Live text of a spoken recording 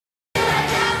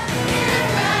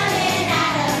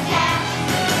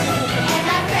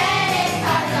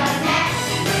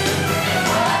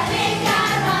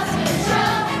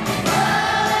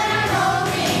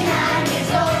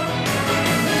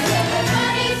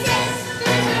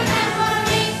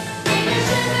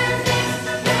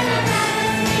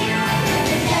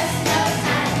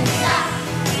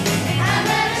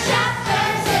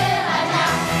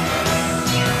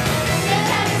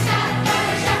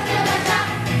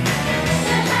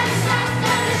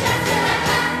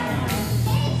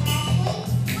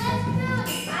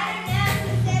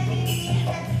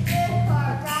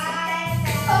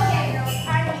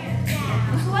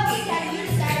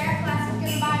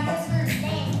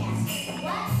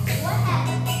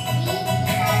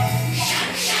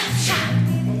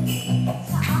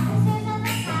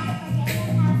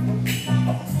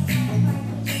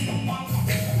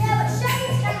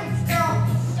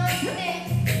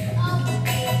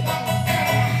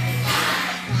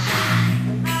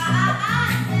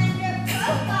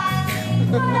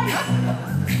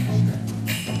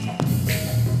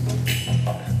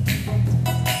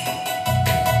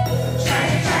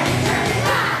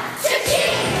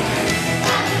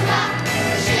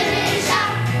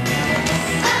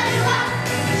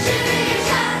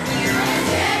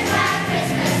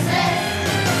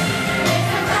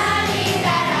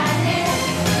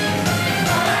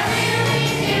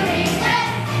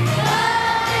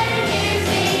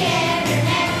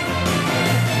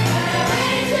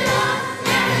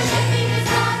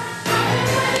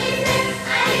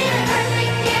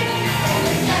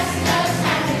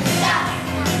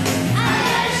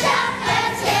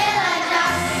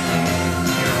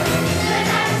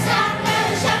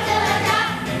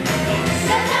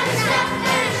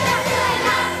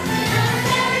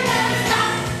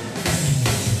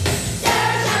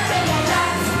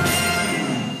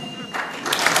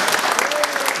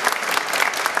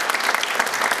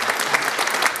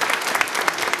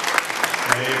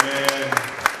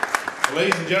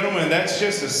gentlemen, that's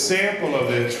just a sample of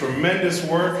the tremendous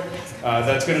work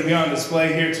that's going to be on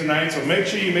display here tonight. So make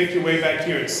sure you make your way back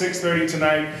here at 6:30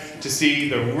 tonight to see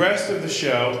the rest of the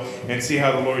show and see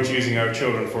how the Lord's using our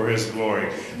children for His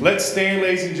glory. Let's stand,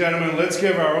 ladies and gentlemen. Let's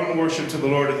give our own worship to the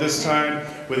Lord at this time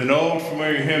with an old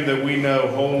familiar hymn that we know,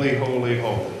 Holy, Holy,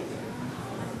 Holy.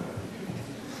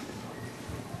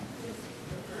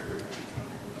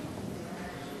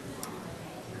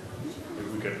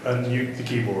 If we could unmute the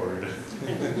keyboard.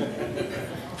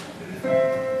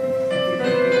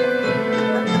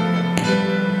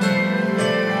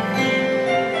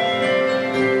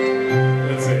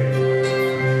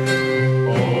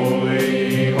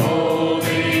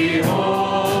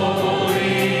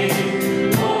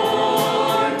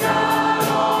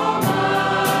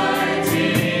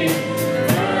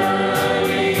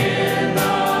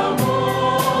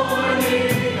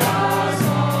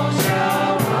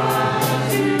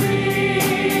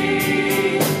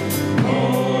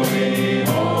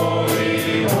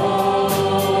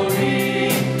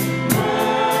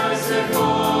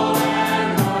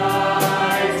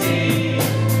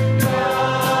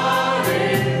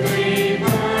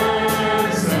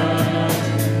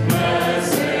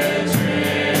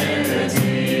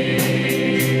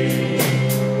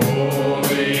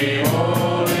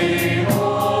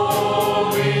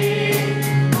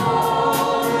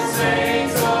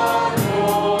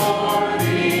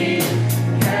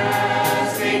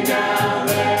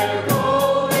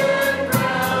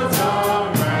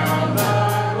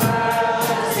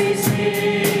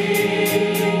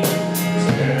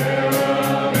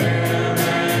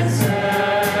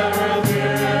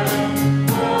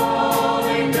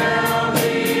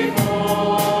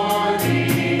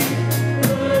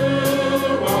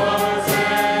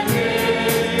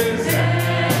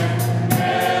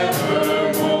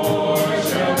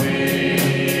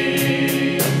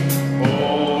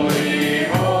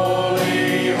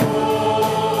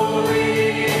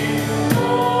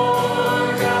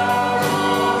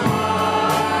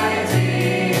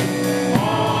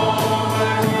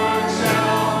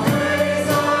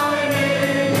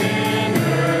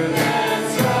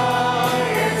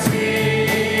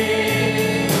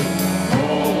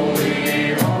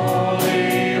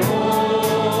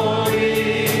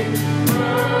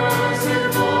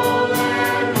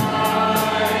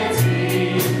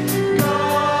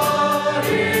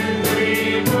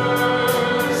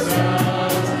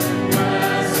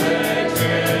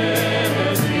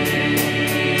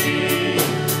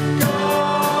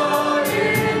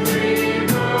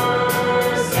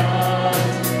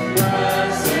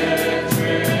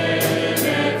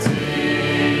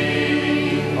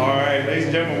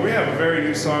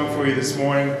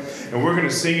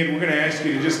 Sing it. We're going to ask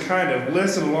you to just kind of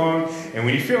listen along, and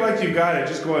when you feel like you got it,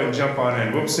 just go ahead and jump on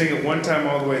in. We'll sing it one time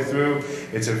all the way through.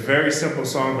 It's a very simple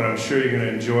song, but I'm sure you're going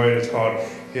to enjoy it. It's called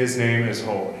His Name is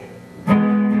Holy.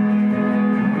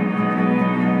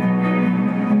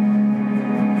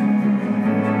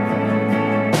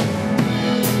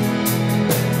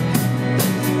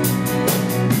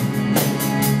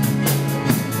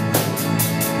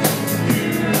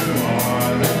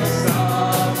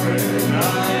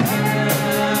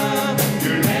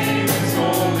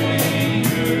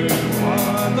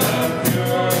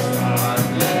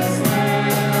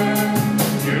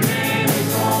 Your name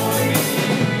is holy.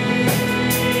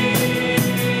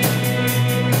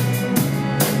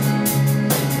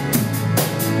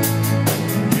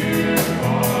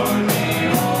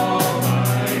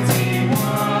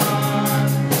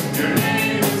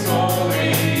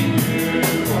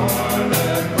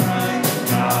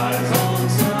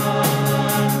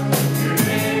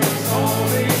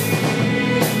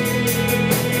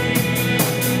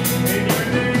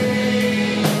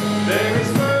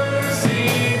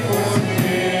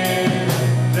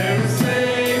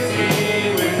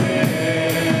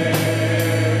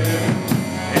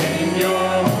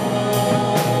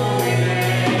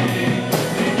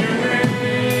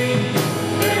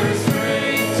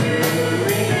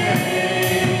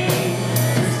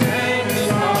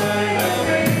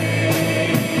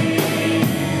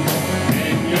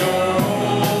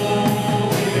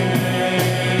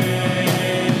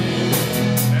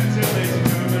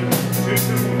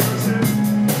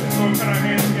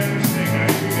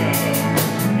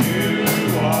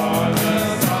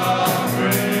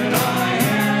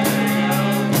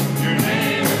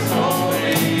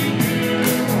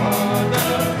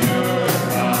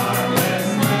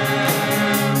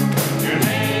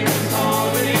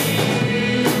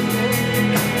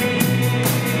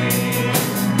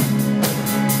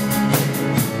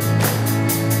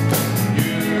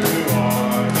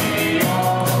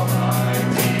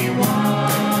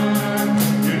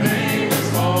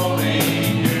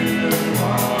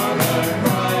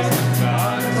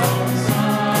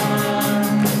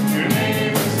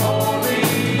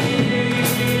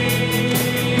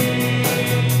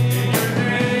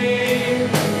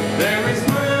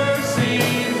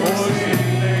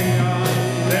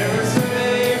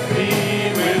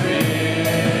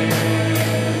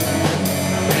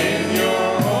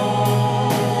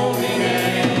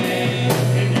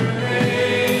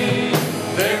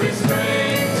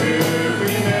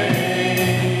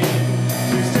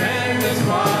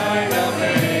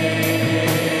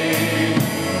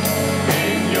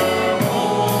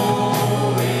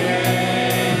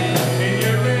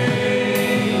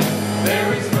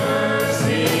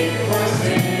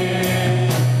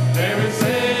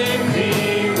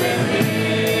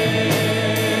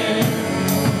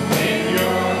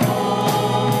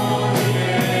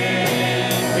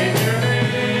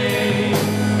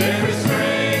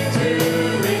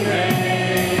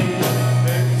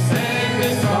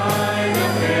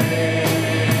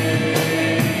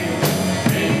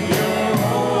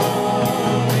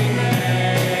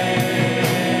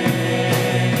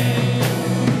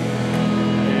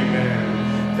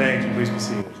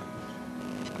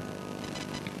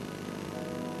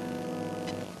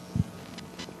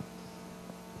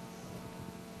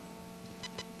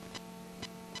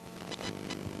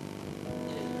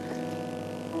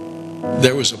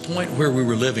 There was a point where we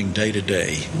were living day to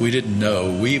day. We didn't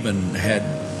know. We even had,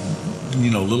 a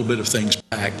little bit of things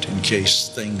packed in case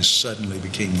things suddenly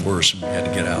became worse and we had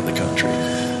to get out of the country.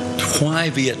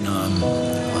 Why Vietnam?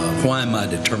 Why my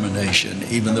determination?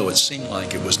 Even though it seemed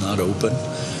like it was not open,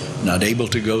 not able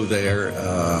to go there.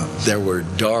 There were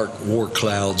dark war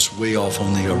clouds way off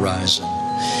on the horizon.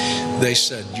 They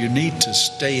said, you need to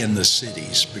stay in the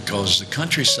cities because the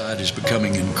countryside is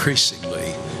becoming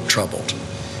increasingly troubled.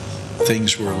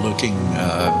 Things were looking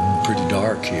pretty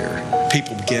dark here.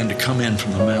 People began to come in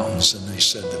from the mountains and they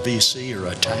said the VC are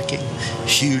attacking,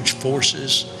 huge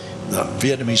forces. The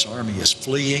Vietnamese army is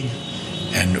fleeing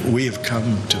and we have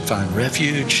come to find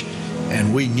refuge.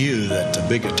 And we knew that the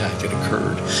big attack had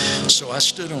occurred. So I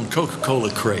stood on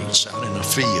Coca-Cola crates out in a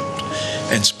field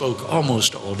and spoke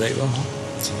almost all day long.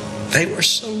 They were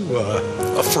so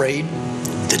afraid,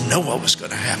 didn't know what was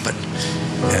going to happen.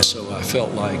 And so I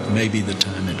felt like maybe the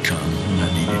time had come and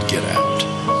I needed to get out.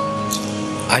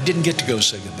 I didn't get to go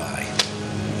say goodbye.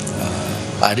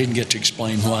 I didn't get to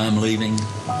explain why I'm leaving.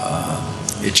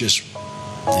 It just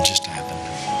happened.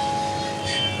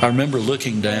 I remember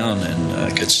looking down and I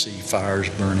could see fires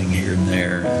burning here and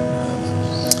there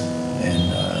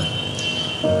and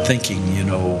thinking,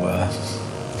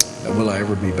 will I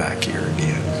ever be back here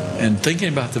again? And thinking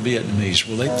about the Vietnamese,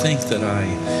 will they think that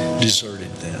I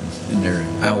deserted them in their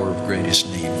hour of greatest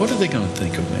need? What are they going to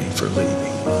think of me for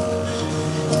leaving?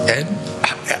 And I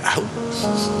hope.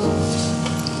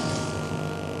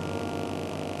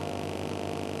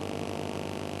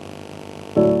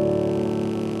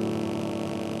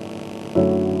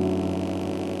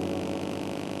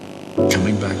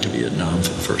 Back to Vietnam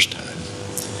for the first time.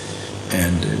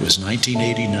 And it was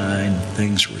 1989.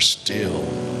 Things were still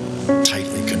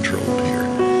tightly controlled here.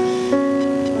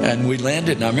 And we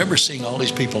landed, and I remember seeing all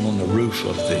these people on the roof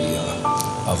of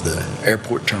the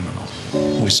airport terminal.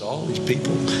 We saw all these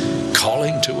people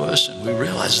calling to us, and we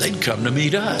realized they'd come to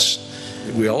meet us.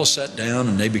 We all sat down,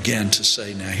 and they began to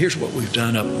say, now here's what we've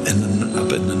done up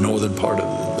in the northern part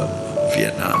of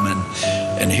Vietnam,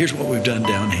 and here's what we've done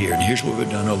down here, and here's what we've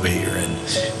done over here, and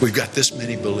we've got this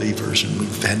many believers, and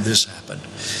we've had this happen.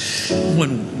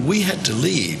 When we had to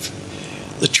leave,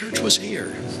 the church was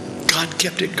here. God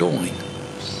kept it going.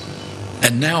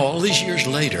 And now, all these years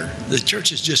later, the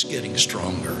church is just getting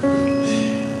stronger.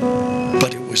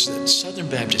 But it was that Southern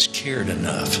Baptists cared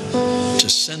enough to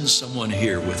send someone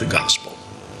here with the gospel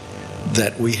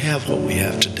that we have what we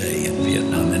have today in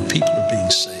Vietnam, and people are being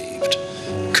saved,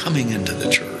 coming into the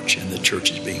church, and the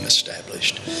church is being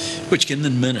established, which can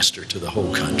then minister to the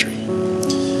whole country.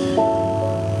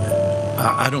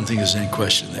 I don't think there's any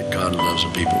question that God loves the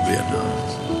people of Vietnam.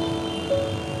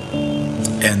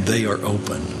 And they are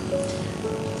open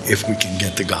if we can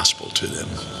get the gospel to them.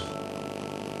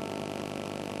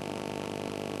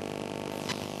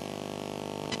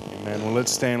 Amen. Well,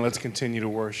 let's stand. Let's continue to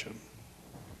worship.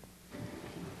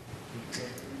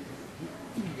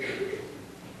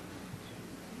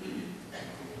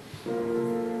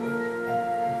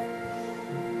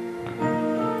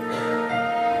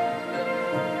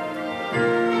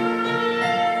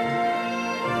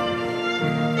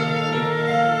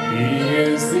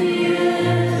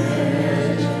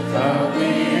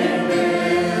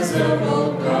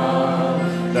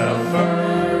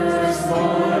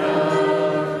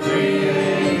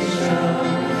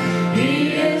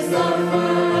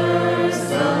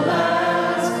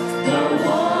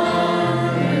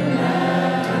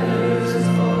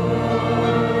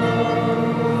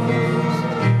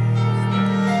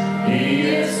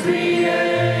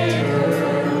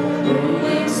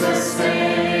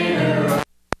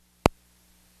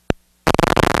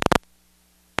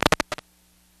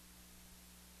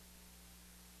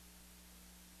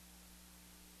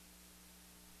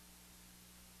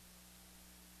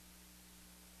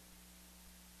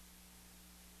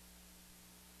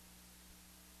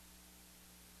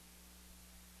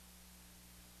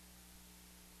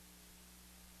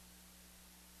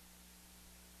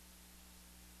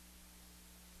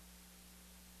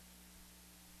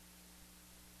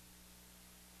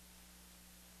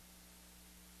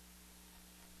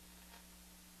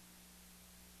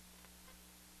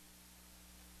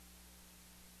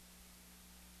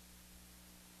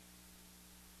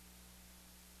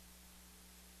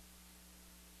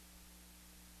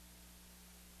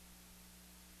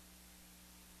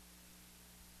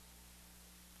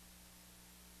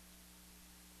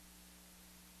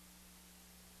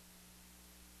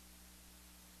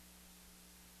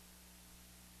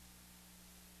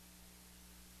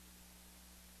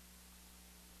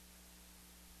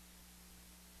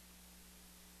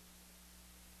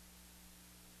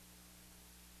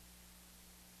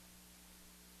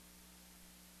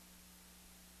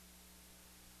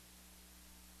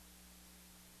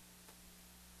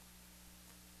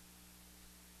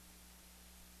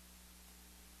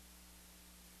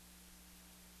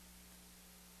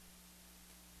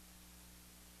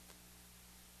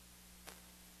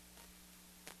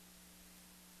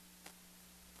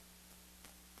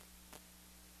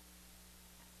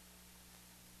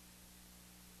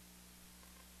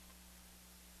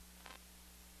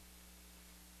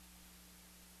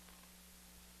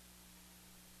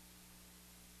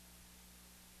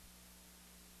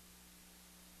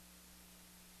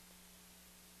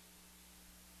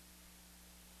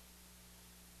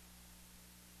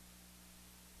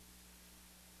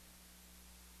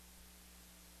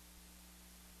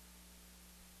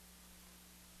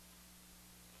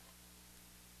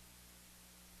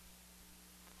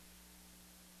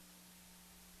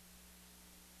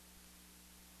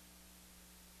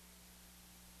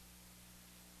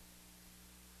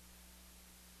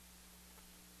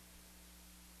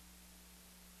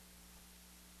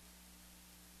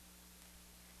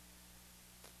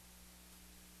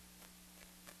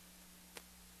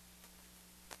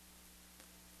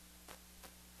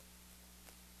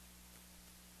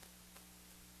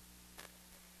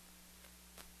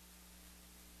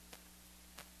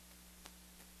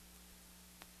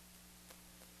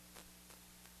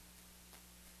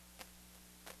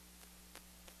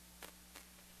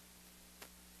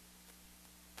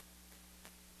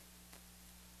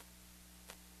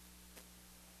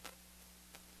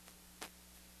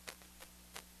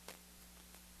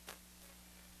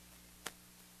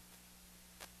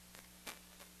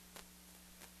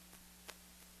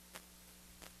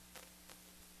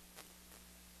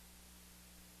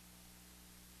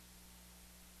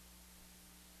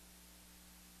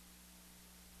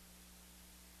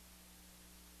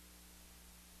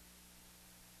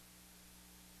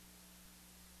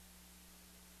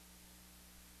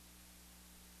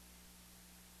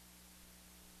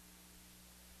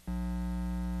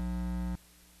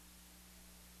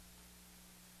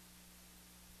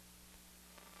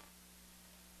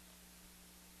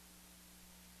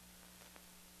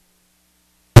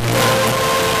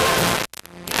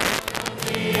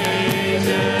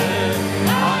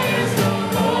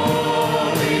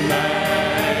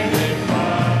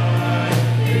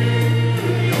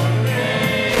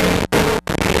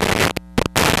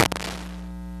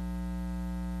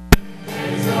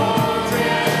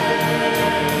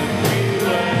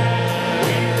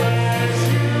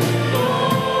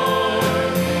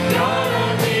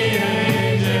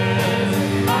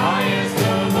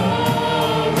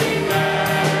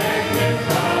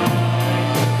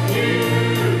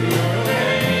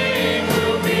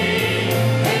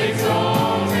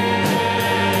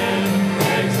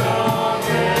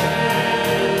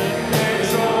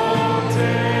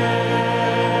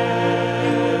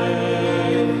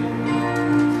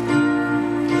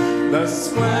 the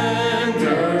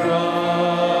splendor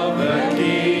of the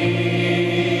King,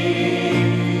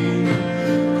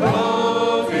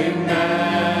 clothed in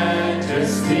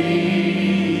majesty.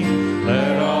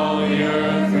 Let all the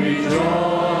earth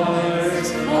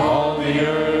rejoice, all the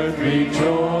earth rejoice.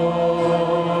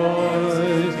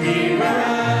 He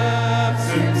wraps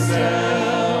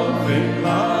himself in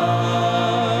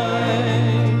light,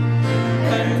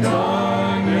 and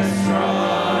darkness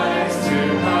tries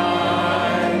to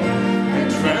hide,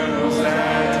 and trembles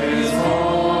at his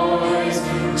voice,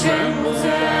 trembles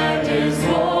at his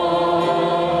voice.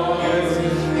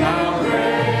 How great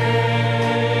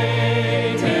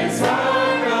is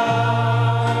our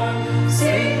God!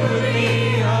 Sing with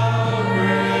me, how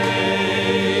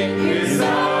great is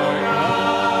our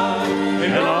God!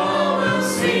 And all will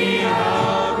see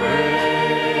how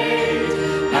great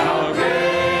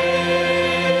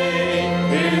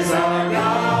is our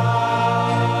God.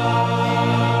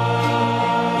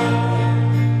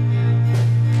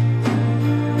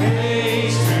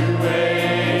 Age to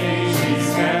age he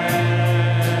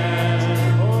stands.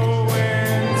 Oh,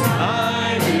 when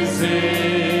time is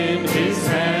in his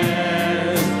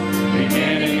hands,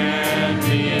 beginning and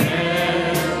the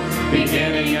end,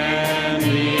 beginning and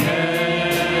the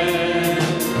end.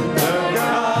 The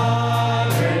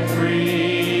Godhead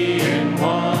three in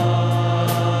one.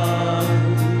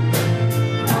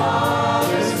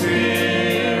 Father,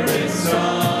 Spirit,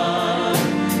 Son,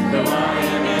 the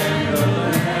Lion and the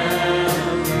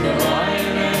Lamb, the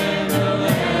Lion and the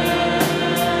Lamb.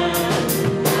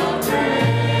 How great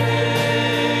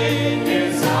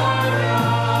is our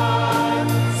God!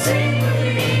 Sing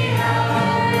with me,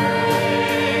 how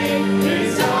great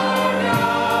is our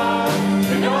God!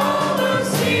 And all will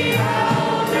see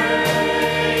how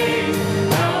great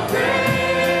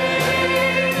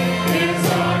is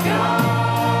our God.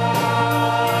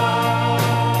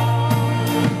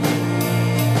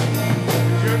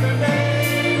 You're the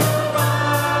name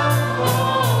above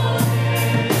all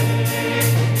names,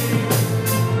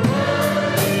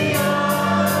 worthy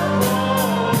of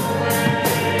all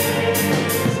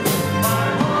praise. My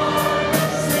heart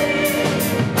will sing,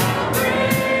 how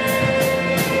great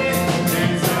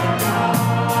is our God.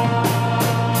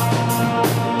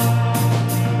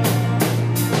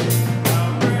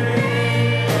 How great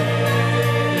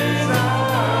is our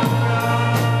God.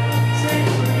 Sing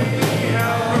with me,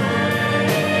 how great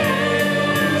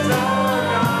is our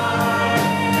God.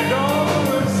 And all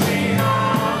will see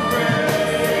how great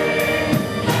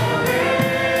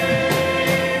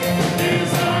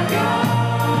is our God.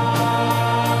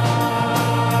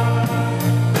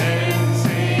 Then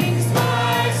sings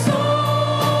my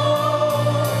soul,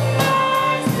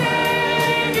 my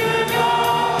Savior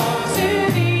God, to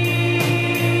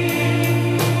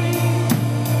thee.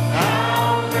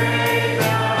 How great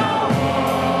thou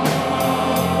art,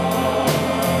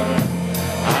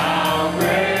 how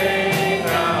great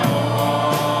thou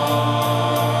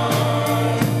art.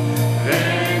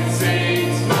 Then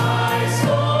sings my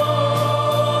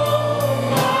soul,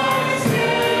 my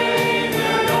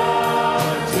Savior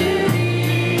God, to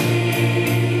thee.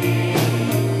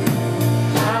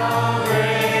 How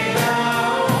great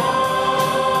thou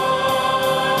art,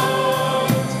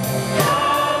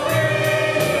 how great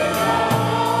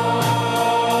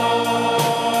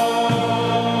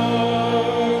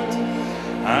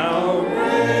how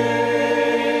great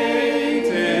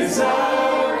is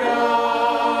our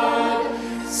God.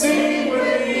 Sing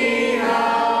with me,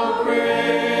 how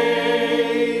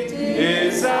great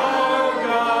is our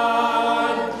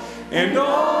God. And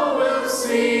all will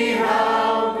see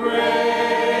how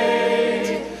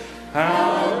great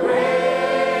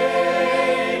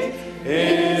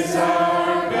is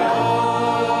our God.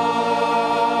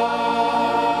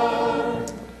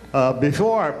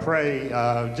 Before I pray,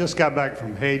 just got back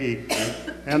from Haiti,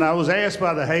 and I was asked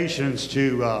by the Haitians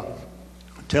to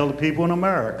tell the people in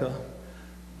America,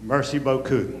 merci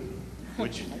beaucoup,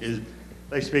 which is,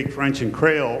 they speak French and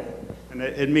Creole, and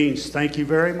it means thank you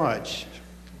very much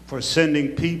for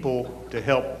sending people to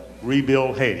help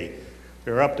rebuild Haiti.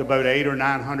 They're up to about 800 or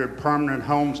 900 permanent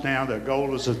homes now. Their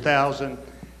goal is 1,000,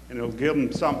 and it'll give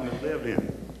them something to live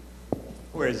in,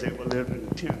 whereas they were living in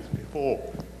tents before.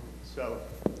 So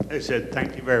they said,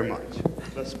 thank you very much.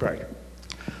 Let's pray.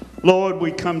 Lord,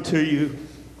 we come to you.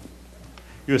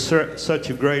 You're such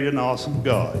a great and awesome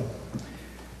God.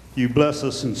 You bless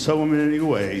us in so many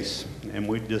ways, and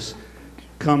we just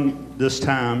come this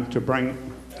time to bring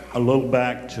a little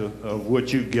back to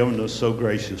what you've given us so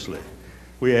graciously.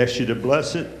 We ask you to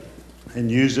bless it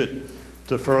and use it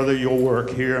to further your work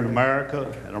here in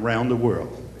America and around the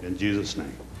world. In Jesus'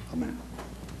 name, amen.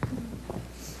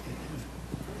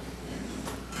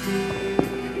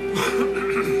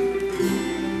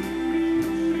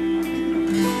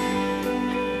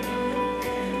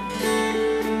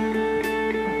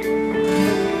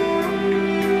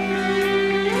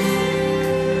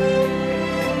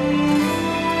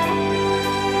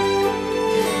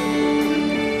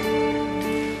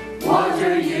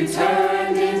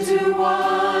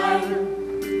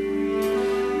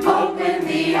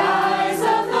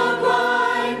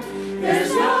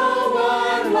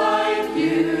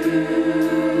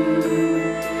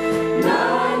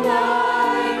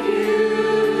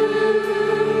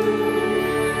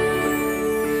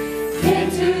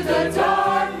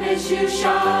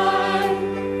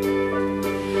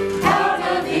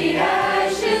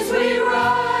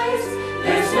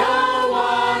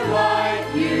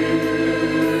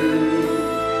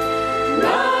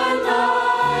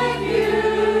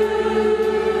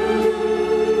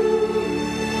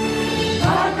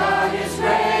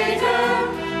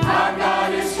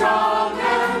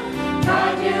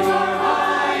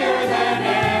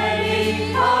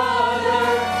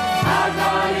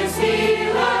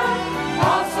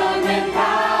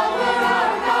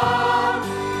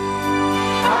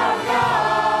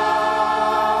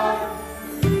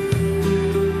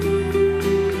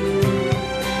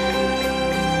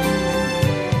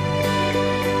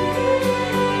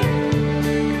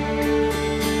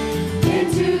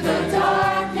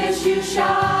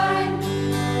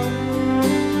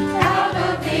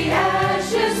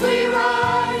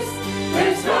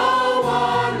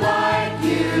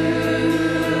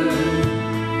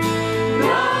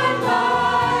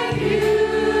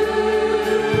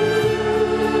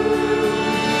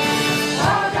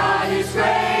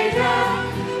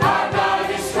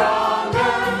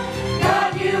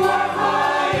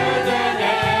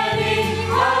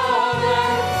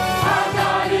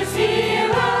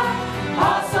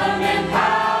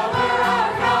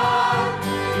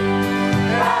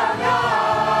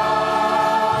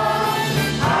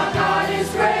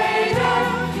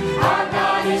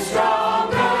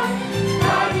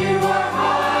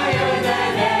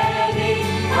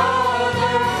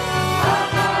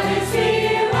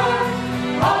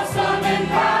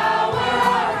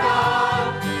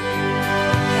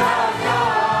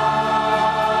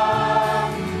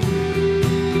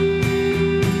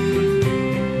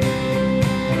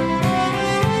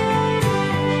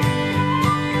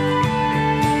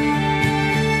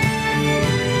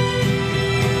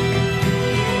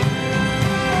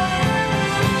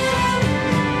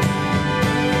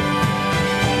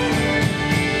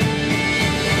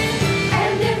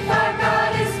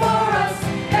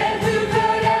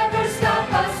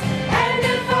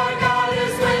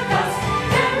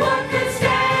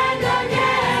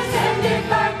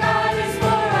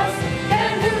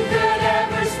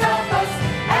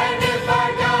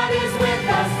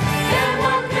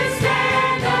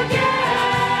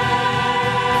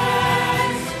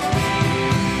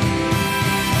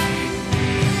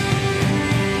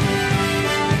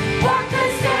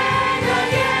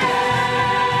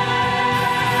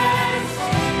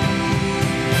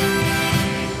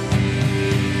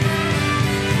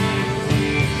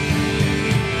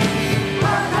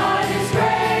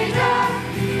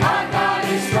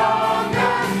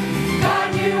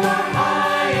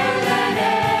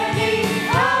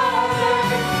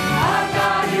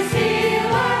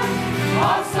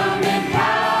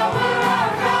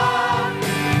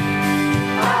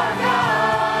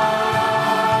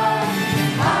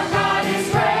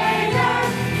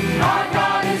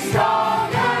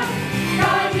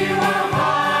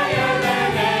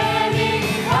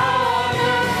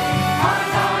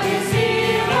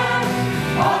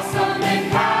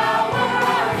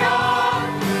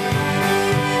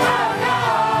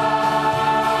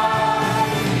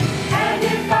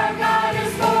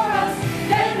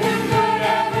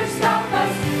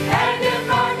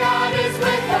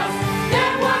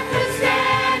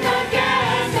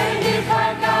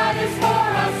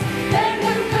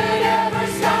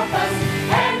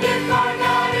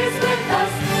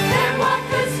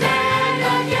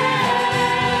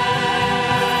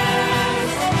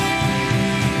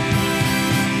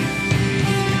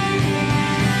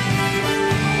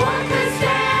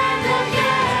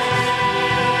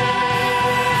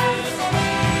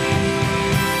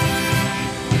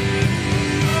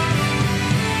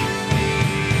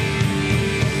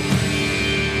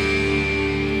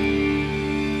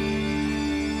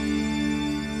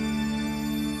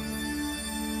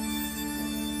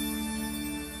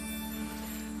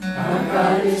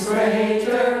 God is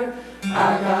greater,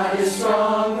 our God is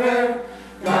stronger.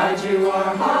 God, you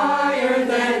are higher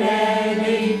than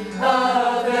any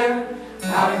other.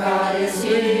 Our God is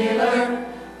healer,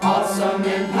 awesome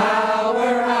in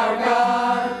power. Our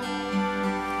God,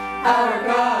 our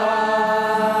God.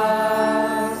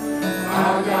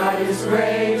 Our God is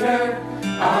greater,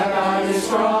 our God is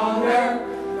stronger.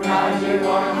 God, you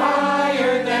are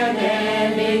higher than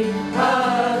any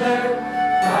other.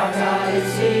 Our God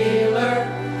is healer,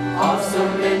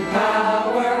 awesome in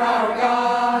power. Our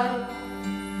God,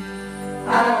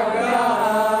 our God.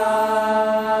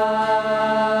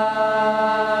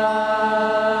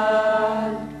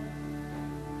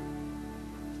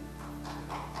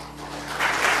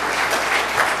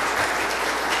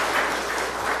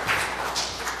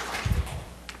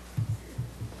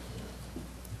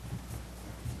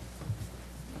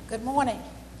 Good morning.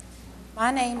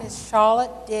 My name is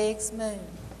Charlotte Diggs Moon.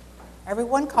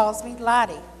 Everyone calls me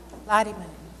Lottie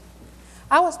Moon.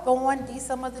 I was born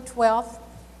December the 12th,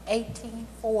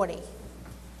 1840.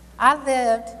 I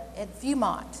lived at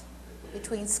Viewmont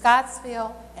between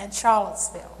Scottsville and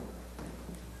Charlottesville.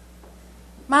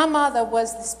 My mother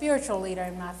was the spiritual leader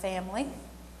in my family,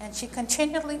 and she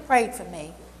continually prayed for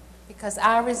me because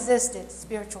I resisted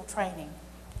spiritual training.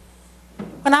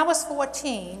 When I was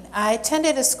 14, I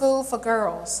attended a school for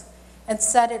girls and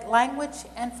studied language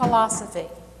and philosophy.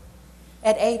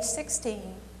 At age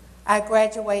 16, I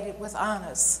graduated with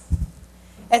honors.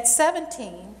 At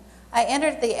 17, I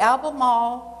entered the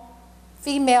Albemarle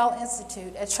Female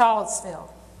Institute at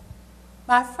Charlottesville.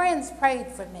 My friends prayed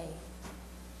for me.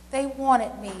 They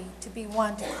wanted me to be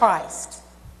won to Christ.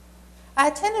 I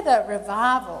attended a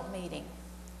revival meeting.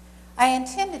 I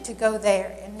intended to go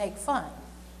there and make fun.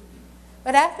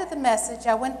 But after the message,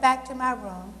 I went back to my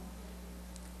room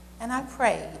and I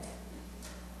prayed.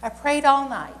 I prayed all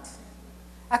night.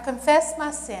 I confessed my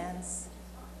sins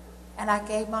and I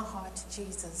gave my heart to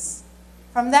Jesus.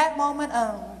 From that moment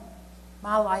on,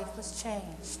 my life was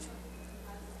changed.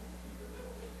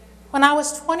 When I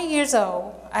was 20 years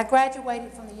old, I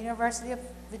graduated from the University of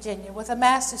Virginia with a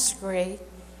master's degree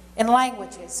in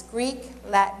languages, Greek,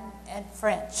 Latin, and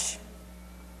French.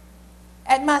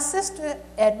 At my sister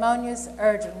Edmonia's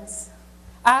urgings,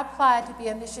 I applied to be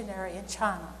a missionary in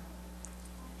China.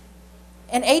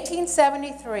 In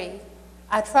 1873,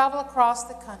 I traveled across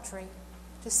the country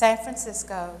to San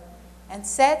Francisco and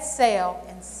set sail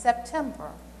in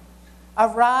September,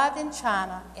 arrived in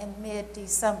China in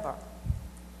mid-December.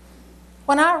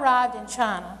 When I arrived in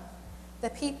China, the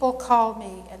people called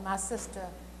me and my sister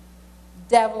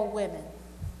devil women.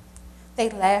 They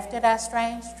laughed at our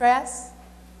strange dress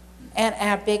and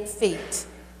our big feet.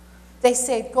 They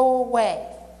said, "Go away.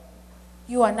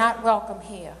 You are not welcome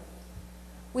here.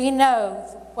 We know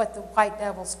what the white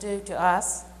devils do to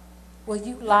us. Will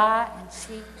you lie and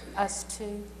cheat us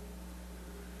too?"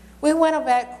 We went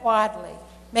about quietly,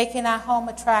 making our home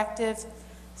attractive,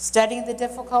 studying the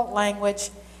difficult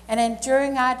language, and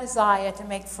enduring our desire to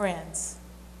make friends.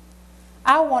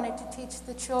 I wanted to teach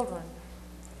the children.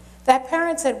 Their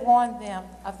parents had warned them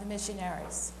of the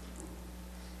missionaries.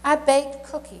 I baked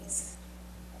cookies,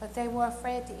 but they were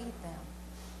afraid to eat them.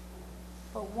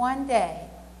 But one day,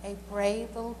 a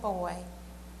brave little boy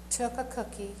took a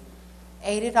cookie,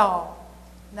 ate it all.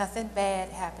 Nothing bad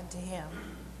happened to him.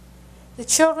 The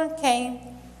children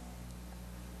came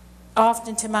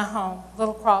often to my home,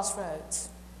 Little Crossroads.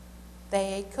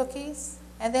 They ate cookies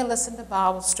and they listened to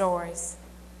Bible stories.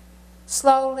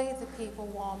 Slowly, the people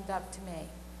warmed up to me.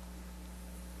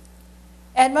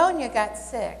 Edmonia got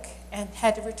sick and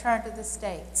had to return to the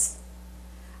States.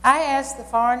 I asked the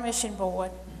Foreign Mission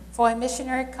Board for a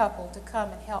missionary couple to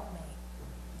come and help me.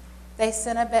 They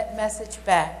sent a message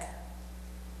back.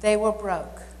 They were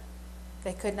broke.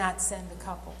 They could not send the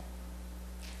couple.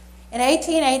 In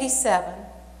 1887,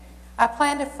 I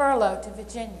planned a furlough to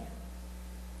Virginia.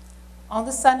 On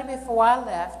the Sunday before I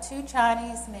left, 2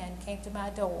 Chinese men came to my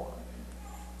door.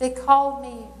 They called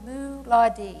me Mu La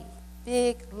Di,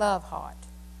 Big Love Heart.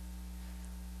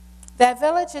 That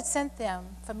village had sent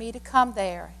them for me to come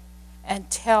there and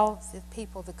tell the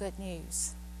people the good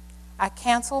news. I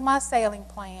canceled my sailing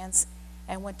plans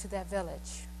and went to that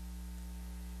village.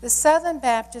 The Southern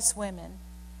Baptist women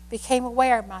became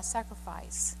aware of my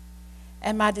sacrifice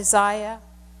and my desire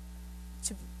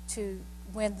to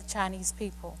win the Chinese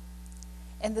people.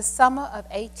 In the summer of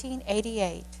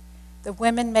 1888, the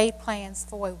women made plans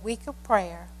for a week of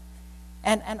prayer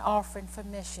and an offering for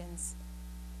missions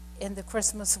in the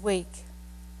Christmas week.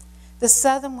 The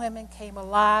Southern women came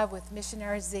alive with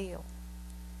missionary zeal.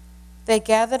 They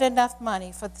gathered enough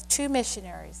money for the 2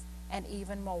 missionaries and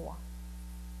even more.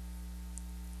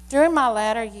 During my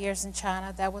latter years in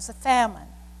China, there was a famine,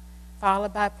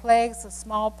 followed by plagues of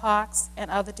smallpox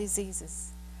and other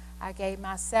diseases. I gave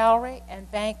my salary and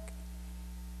bank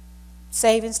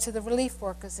savings to the relief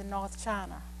workers in North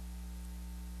China.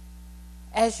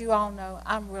 As you all know,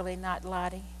 I'm really not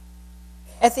Lottie.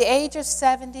 At the age of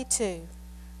 72,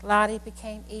 Lottie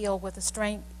became ill with a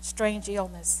strange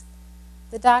illness.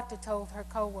 The doctor told her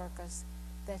co-workers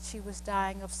that she was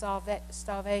dying of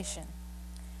starvation.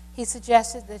 He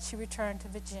suggested that she return to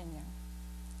Virginia.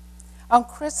 On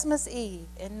Christmas Eve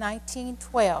in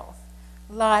 1912,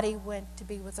 Lottie went to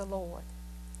be with the Lord.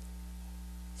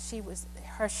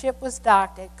 Her ship was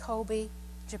docked at Kobe,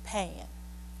 Japan.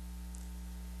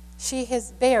 She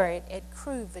is buried at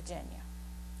Crewe, Virginia.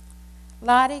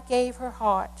 Lottie gave her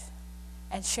heart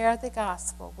and shared the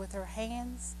gospel with her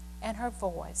hands and her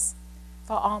voice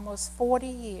for almost 40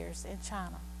 years in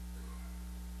China.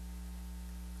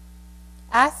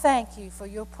 I thank you for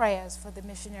your prayers for the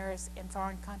missionaries in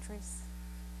foreign countries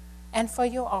and for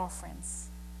your offerings.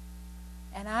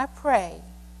 And I pray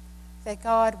that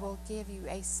God will give you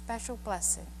a special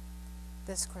blessing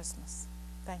this Christmas.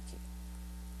 Thank you.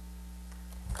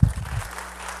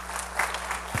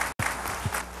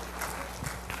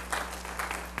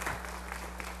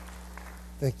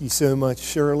 Thank you so much,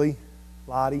 Shirley,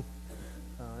 Lottie.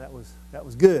 That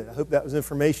was good. I hope that was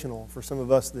informational for some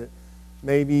of us that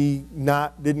maybe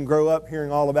didn't grow up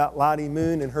hearing all about Lottie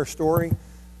Moon and her story.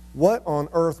 What on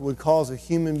earth would cause a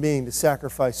human being to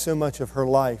sacrifice so much of her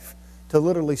life, to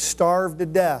literally starve to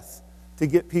death to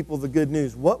get people the good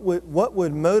news? What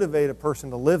would motivate a person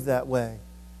to live that way?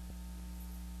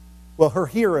 Well, her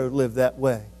hero lived that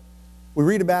way. We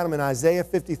read about him in Isaiah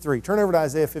 53. Turn over to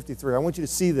Isaiah 53. I want you to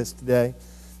see this today.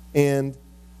 And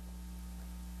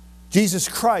Jesus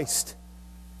Christ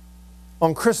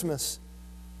on Christmas,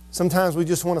 sometimes we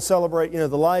just want to celebrate, the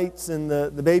lights and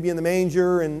the baby in the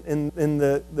manger and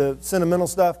the sentimental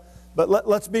stuff. But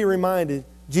let's be reminded,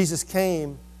 Jesus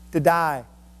came to die.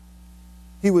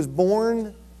 He was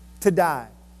born to die.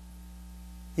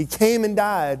 He came and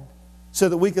died so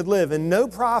that we could live. And no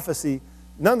prophecy,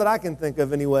 none that I can think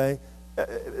of anyway,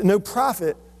 no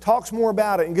prophet talks more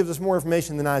about it and gives us more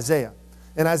information than Isaiah.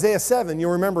 In Isaiah 7,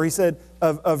 you'll remember he said,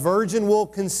 a virgin will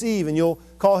conceive and you'll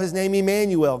call his name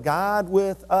Emmanuel, God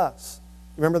with us.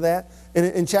 Remember that?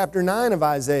 In chapter 9 of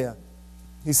Isaiah,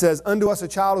 he says, unto us a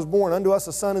child is born, unto us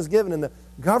a son is given, and the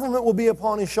government will be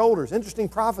upon his shoulders. Interesting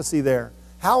prophecy there.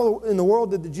 How in the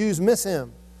world did the Jews miss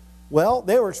him? Well,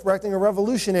 they were expecting a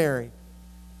revolutionary,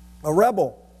 a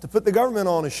rebel, to put the government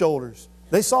on his shoulders.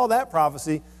 They saw that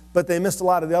prophecy, but they missed a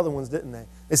lot of the other ones, didn't they?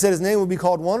 They said his name would be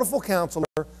called Wonderful Counselor,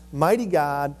 Mighty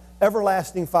God,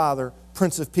 Everlasting Father,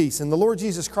 Prince of Peace. And the Lord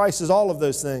Jesus Christ is all of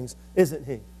those things, isn't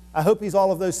He? I hope He's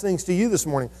all of those things to you this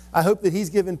morning. I hope that He's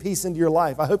given peace into your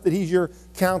life. I hope that He's your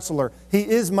counselor. He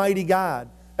is Mighty God,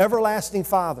 Everlasting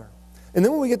Father. And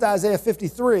then when we get to Isaiah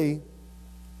 53,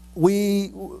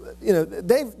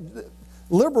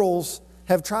 liberals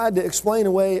have tried to explain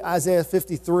away Isaiah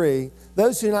 53.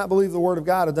 Those who do not believe the Word of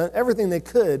God have done everything they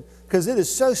could because it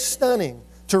is so stunning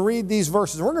to read these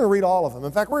verses. We're going to read all of them.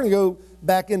 In fact, we're going to go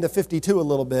back into 52 a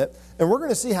little bit, and we're going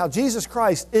to see how Jesus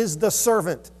Christ is the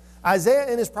servant. Isaiah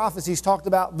in his prophecies talked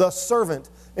about the servant,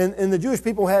 and the Jewish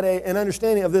people had an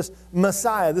understanding of this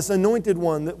Messiah, this anointed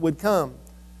one that would come.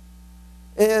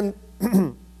 And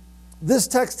this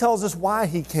text tells us why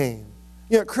He came.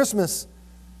 At Christmas,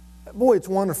 boy, it's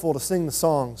wonderful to sing the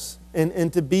songs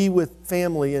and to be with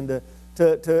family and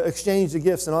to exchange the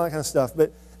gifts and all that kind of stuff.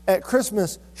 But at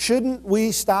Christmas, shouldn't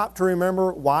we stop to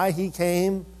remember why He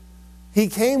came? He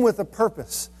came with a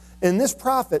purpose. And this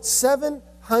prophet,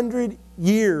 700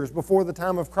 years before the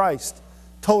time of Christ,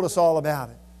 told us all about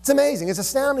it. It's amazing. It's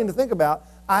astounding to think about.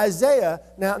 Isaiah,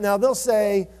 now they'll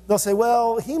say,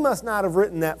 well, he must not have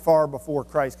written that far before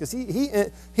Christ because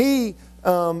he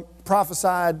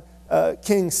prophesied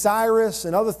King Cyrus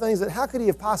and other things. That how could he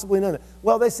have possibly known it?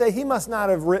 Well, they say he must not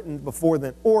have written before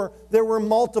then. Or there were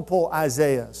multiple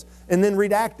Isaiahs. And then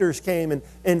redactors came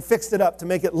and fixed it up to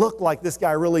make it look like this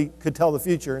guy really could tell the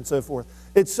future and so forth.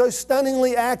 It's so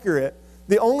stunningly accurate.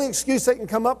 The only excuse they can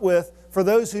come up with for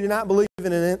those who do not believe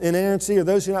in inerrancy or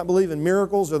those who do not believe in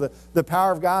miracles or the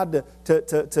power of God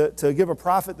to give a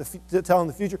prophet to tell in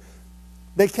the future,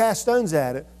 they cast stones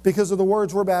at it because of the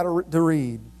words we're about to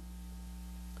read.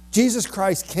 Jesus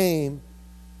Christ came.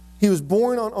 He was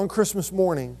born on Christmas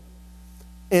morning.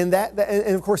 And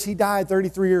of course, He died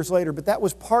 33 years later. But that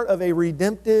was part of a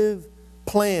redemptive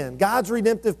plan. God's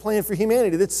redemptive plan for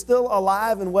humanity that's still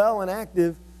alive and well and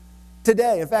active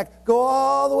today. In fact, go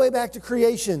all the way back to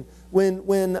creation when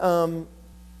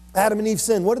Adam and Eve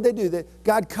sinned. What did they do?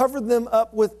 God covered them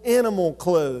up with animal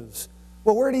clothes.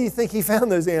 Well, where do you think he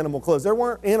found those animal clothes? There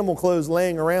weren't animal clothes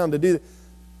laying around to do that.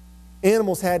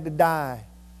 Animals had to die.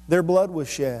 Their blood was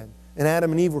shed. And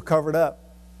Adam and Eve were covered up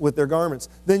with their garments.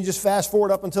 Then just fast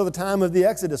forward up until the time of the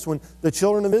Exodus, when the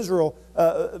children of Israel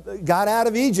got out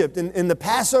of Egypt in the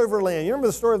Passover land. You remember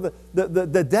the story of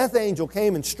the death angel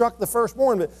came and struck the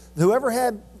firstborn. But whoever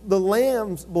had the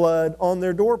lamb's blood on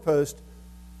their doorpost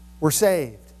were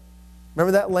saved.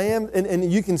 Remember that lamb?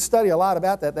 And you can study a lot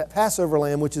about that Passover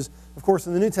lamb, which is, of course,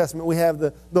 in the New Testament, we have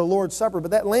the Lord's Supper.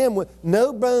 But that lamb,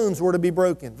 no bones were to be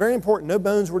broken. Very important, no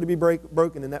bones were to be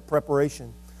broken in that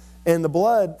preparation. And the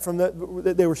blood from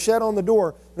they were shed on the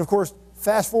door. And, of course,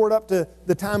 fast forward up to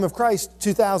the time of Christ,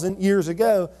 2,000 years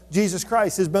ago, Jesus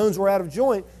Christ, his bones were out of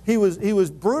joint. He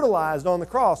was brutalized on the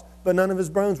cross, but none of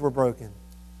his bones were broken.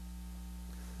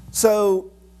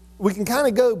 So we can kind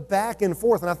of go back and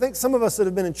forth. And I think some of us that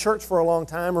have been in church for a long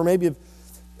time, or maybe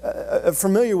are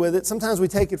familiar with it, sometimes we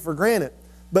take it for granted.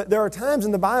 But there are times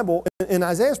in the Bible, in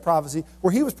Isaiah's prophecy,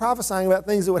 where he was prophesying about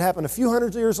things that would happen a few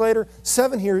hundred years later,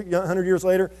 700 years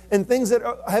later, and things that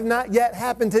have not yet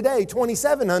happened today,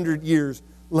 2,700 years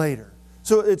later.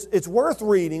 So it's worth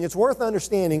reading, it's worth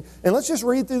understanding. And let's just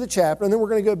read through the chapter, and then we're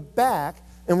going to go back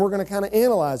and we're going to kind of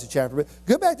analyze the chapter. But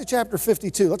go back to chapter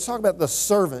 52. Let's talk about the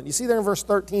servant. You see there in verse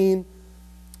 13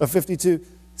 of 52?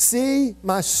 See,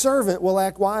 my servant will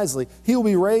act wisely. He will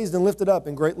be raised and lifted up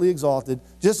and greatly exalted.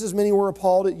 Just as many were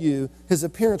appalled at you, his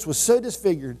appearance was so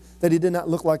disfigured that he did not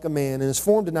look like a man, and his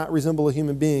form did not resemble a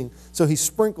human being. So he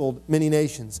sprinkled many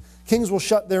nations. Kings will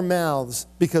shut their mouths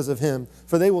because of him,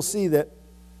 for they will see that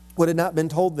what had not been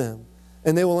told them,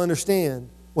 and they will understand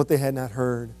what they had not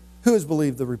heard. Who has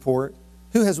believed the report?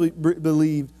 Who has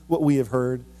believed what we have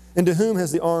heard? And to whom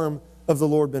has the arm of the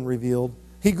Lord been revealed?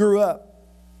 He grew up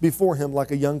before him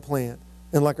like a young plant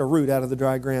and like a root out of the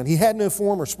dry ground. He had no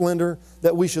form or splendor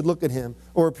that we should look at him,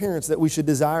 or appearance that we should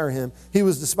desire him. He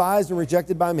was despised and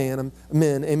rejected by men,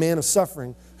 a man of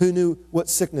suffering, who knew what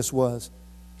sickness was.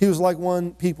 He was like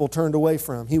one people turned away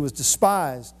from. He was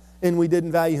despised, and we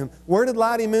didn't value him. Where did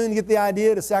Lottie Moon get the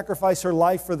idea to sacrifice her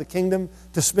life for the kingdom,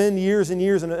 to spend years and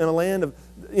years in a land of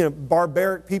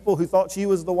barbaric people who thought she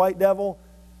was the white devil?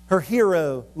 Her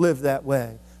hero lived that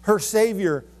way. Her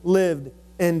Savior lived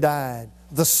and died.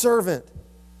 The servant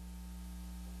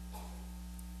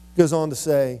goes on to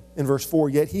say in verse 4,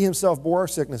 yet he himself bore our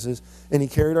sicknesses and he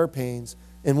carried our pains,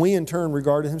 and we in turn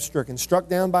regarded him stricken, struck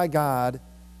down by God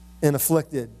and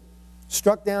afflicted.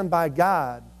 Struck down by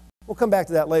God. We'll come back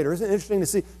to that later. Isn't it interesting to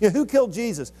see who killed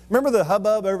Jesus? Remember the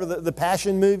hubbub over the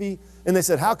Passion movie? And they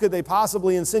said, how could they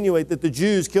possibly insinuate that the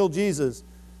Jews killed Jesus?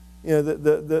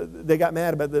 They got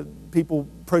mad about the people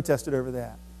protested over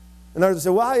that. And others said,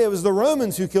 well, it was the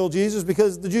Romans who killed Jesus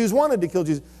because the Jews wanted to kill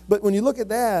Jesus. But when you look at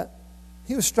that,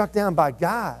 he was struck down by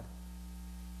God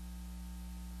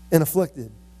and afflicted.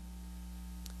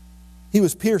 He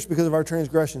was pierced because of our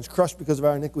transgressions, crushed because of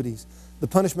our iniquities. The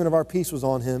punishment of our peace was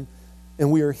on him,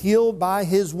 and we are healed by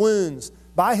his wounds.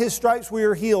 By his stripes we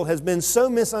are healed has been so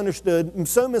misunderstood and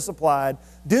so misapplied.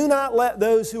 Do not let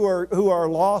those who are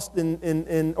lost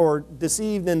or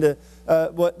deceived into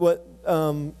what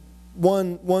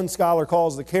one scholar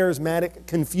calls the charismatic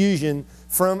confusion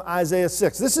from Isaiah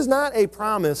 6. This is not a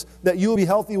promise that you will be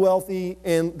healthy, wealthy,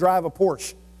 and drive a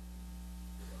Porsche.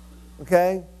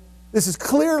 Okay? This is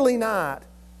clearly not.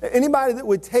 Anybody that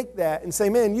would take that and say,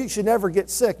 man, you should never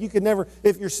get sick. You could never,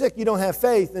 if you're sick, you don't have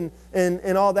faith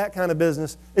and all that kind of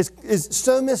business, is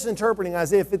so misinterpreting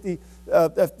Isaiah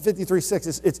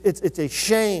 53:6. It's a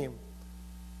shame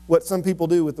what some people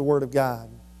do with the Word of God.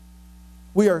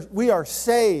 We are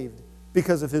saved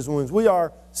because of his wounds. We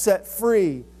are set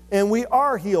free and we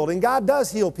are healed. And God does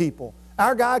heal people.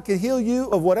 Our God could heal you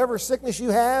of whatever sickness you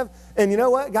have. And you know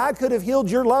what? God could have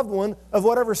healed your loved one of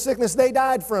whatever sickness they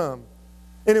died from.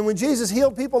 And then when Jesus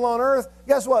healed people on earth,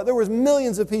 guess what? There was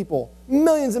millions of people,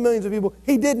 millions and millions of people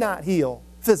he did not heal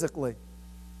physically.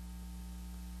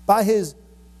 By his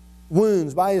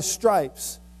wounds, by his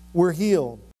stripes, we're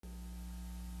healed.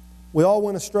 We all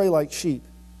went astray like sheep.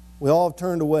 We all have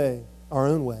turned away our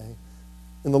own way,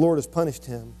 and the Lord has punished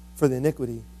him for the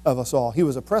iniquity of us all. He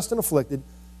was oppressed and afflicted,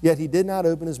 yet he did not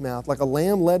open his mouth. Like a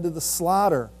lamb led to the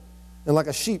slaughter, and like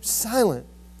a sheep silent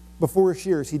before his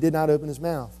shearers, he did not open his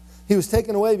mouth. He was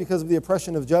taken away because of the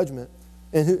oppression of judgment,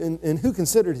 and who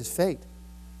considered his fate?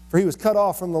 For he was cut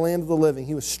off from the land of the living.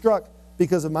 He was struck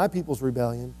because of my people's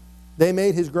rebellion. They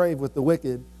made his grave with the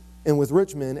wicked and with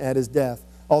rich men at his death,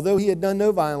 although he had done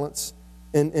no violence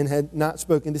and had not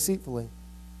spoken deceitfully.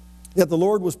 Yet the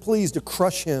Lord was pleased to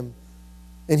crush him,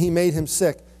 and he made him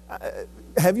sick.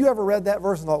 have you ever read that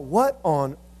verse and thought, what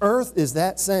on earth is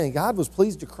that saying? God was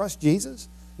pleased to crush Jesus,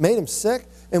 made him sick,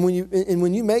 and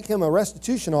when you make him a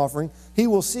restitution offering, he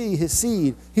will see his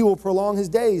seed. He will prolong his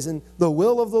days, and the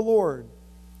will of the Lord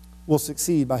will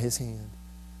succeed by his hand.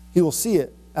 He will see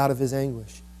it out of his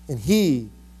anguish, and he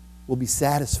will be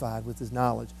satisfied with his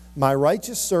knowledge. My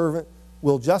righteous servant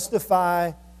will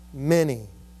justify many,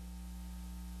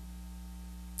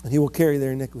 and he will carry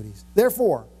their iniquities.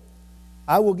 Therefore,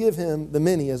 I will give him the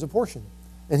many as a portion,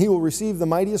 and he will receive the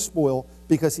mightiest spoil,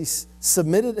 because he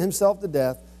submitted himself to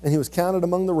death, and he was counted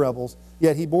among the rebels.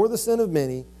 Yet he bore the sin of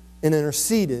many and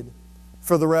interceded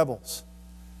for the rebels.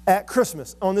 At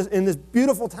Christmas, in this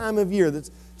beautiful time of year,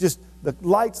 that's just the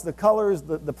lights, the colors,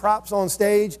 the props on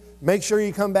stage. Make sure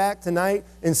you come back tonight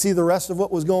and see the rest of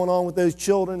what was going on with those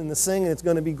children and the singing. It's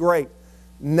going to be great.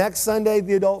 Next Sunday,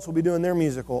 the adults will be doing their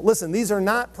musical. Listen, these are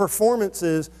not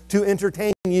performances to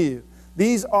entertain you.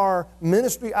 These are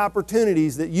ministry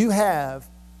opportunities that you have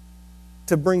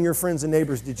to bring your friends and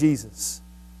neighbors to Jesus.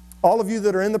 All of you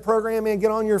that are in the program, man,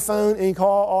 get on your phone and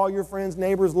call all your friends,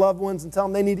 neighbors, loved ones, and tell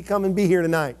them they need to come and be here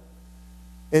tonight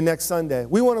and next Sunday.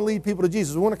 We want to lead people to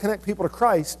Jesus. We want to connect people to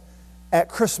Christ at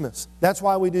Christmas. That's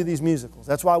why we do these musicals.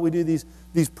 That's why we do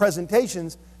these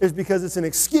presentations, is because it's an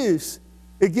excuse.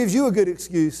 It gives you a good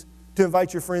excuse to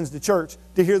invite your friends to church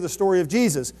to hear the story of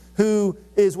Jesus, who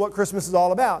is what Christmas is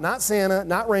all about. Not Santa,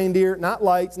 not reindeer, not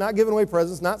lights, not giving away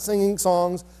presents, not singing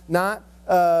songs, not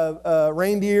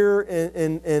reindeer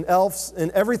and elves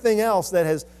and everything else that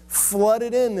has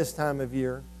flooded in this time of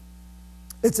year.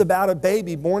 It's about a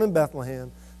baby born in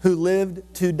Bethlehem who lived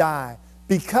to die,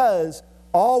 because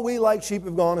all we like sheep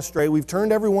have gone astray. We've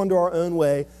turned everyone to our own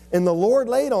way, and the Lord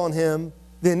laid on him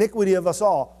the iniquity of us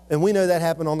all. And we know that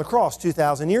happened on the cross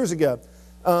 2,000 years ago.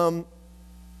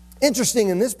 Interesting,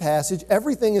 in this passage,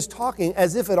 everything is talking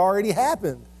as if it already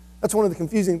happened. That's one of the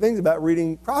confusing things about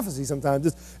reading prophecy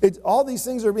sometimes. All these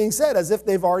things are being said as if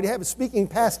they've already happened. Speaking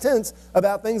past tense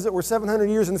about things that were 700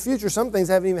 years in the future. Some things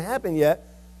haven't even happened yet.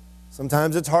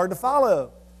 Sometimes it's hard to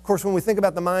follow. Of course, when we think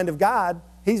about the mind of God,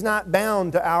 he's not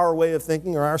bound to our way of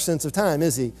thinking or our sense of time,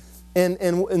 is he? And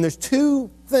there's two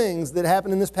things that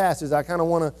happen in this passage. I kind of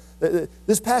want to...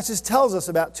 This passage tells us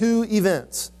about two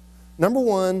events. Number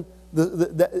one,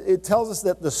 it tells us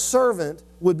that the servant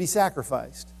would be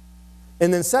sacrificed.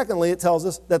 And then secondly, it tells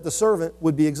us that the servant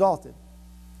would be exalted.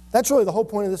 That's really the whole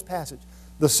point of this passage.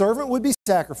 The servant would be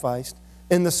sacrificed,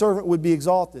 and the servant would be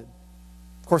exalted.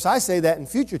 Of course, I say that in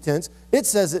future tense. It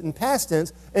says it in past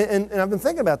tense, and I've been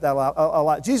thinking about that a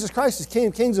lot. Jesus Christ is King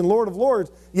of Kings and Lord of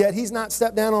Lords, yet he's not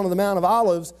stepped down onto the Mount of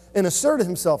Olives and asserted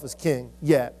himself as king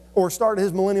yet, or started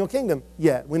his millennial kingdom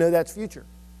yet. We know that's future.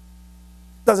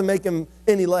 Doesn't make him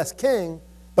any less king,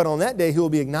 but on that day he will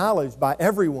be acknowledged by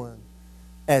everyone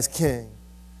as king.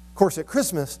 Of course, at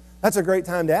Christmas, that's a great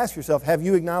time to ask yourself, have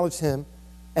you acknowledged him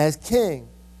as king?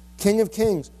 King of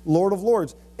Kings, Lord of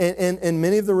Lords. And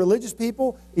many of the religious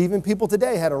people, even people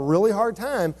today, had a really hard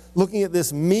time looking at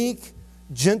this meek,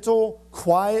 gentle,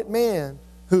 quiet man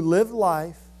who lived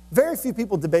life. Very few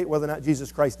people debate whether or not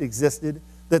Jesus Christ existed,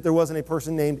 that there wasn't a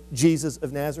person named Jesus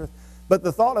of Nazareth. But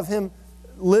the thought of him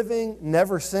living,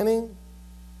 never sinning,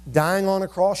 dying on a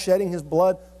cross, shedding his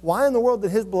blood, why in the world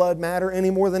did his blood matter any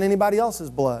more than anybody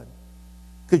else's blood?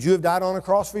 Could you have died on a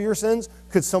cross for your sins?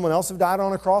 Could someone else have died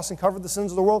on a cross and covered the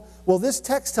sins of the world? Well, this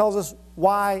text tells us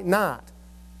why not,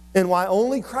 and why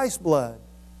only Christ's blood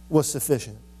was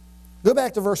sufficient. Go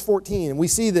back to verse 14, and we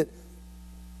see that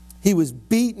he was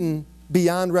beaten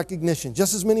beyond recognition.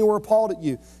 Just as many were appalled at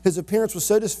you. His appearance was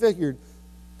so disfigured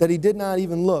that he did not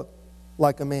even look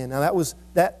like a man. Now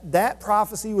that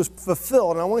prophecy was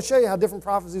fulfilled, and I want to show you how different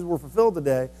prophecies were fulfilled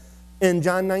today in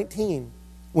John 19.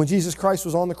 When Jesus Christ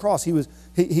was on the cross,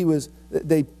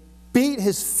 they beat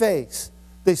his face.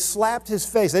 They slapped his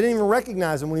face. They didn't even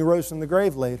recognize him when he rose from the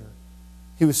grave later.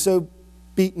 He was so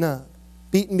beaten up,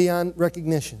 beaten beyond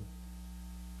recognition.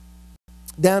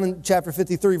 Down in chapter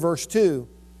 53, verse 2,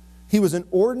 he was an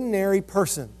ordinary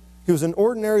person. He was an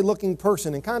ordinary looking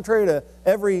person. And contrary to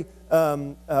every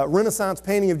Renaissance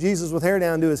painting of Jesus with hair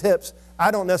down to his hips,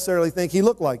 I don't necessarily think he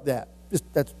looked like that.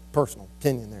 That's personal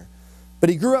opinion there. But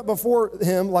he grew up before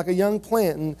him like a young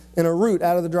plant in a root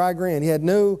out of the dry ground. He had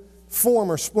no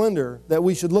form or splendor that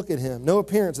we should look at him, no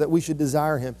appearance that we should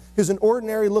desire him. He was an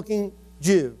ordinary looking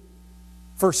Jew,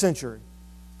 first century.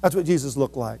 That's what Jesus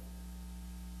looked like.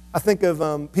 I think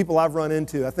of people I've run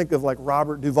into. I think of like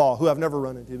Robert Duvall, who I've never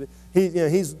run into. But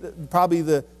he's probably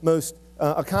the most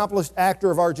accomplished actor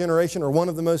of our generation, or one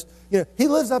of the most. He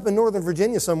lives up in Northern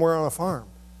Virginia somewhere on a farm.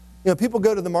 People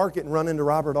go to the market and run into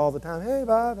Robert all the time. Hey,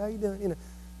 Bob, how you doing?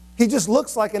 He just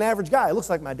looks like an average guy. He looks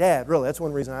like my dad, really. That's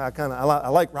one reason I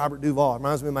like Robert Duvall. It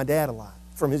reminds me of my dad a lot,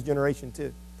 from his generation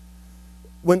too.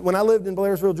 When I lived in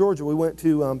Blairsville, Georgia, we went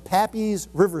to Pappy's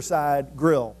Riverside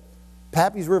Grill.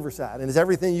 Pappy's Riverside, and it's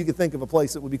everything you could think of a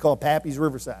place that would be called Pappy's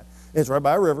Riverside. And it's right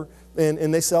by a river,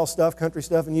 and they sell stuff, country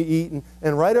stuff, and you eat.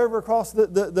 And right over across the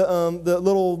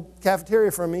little cafeteria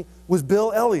from me was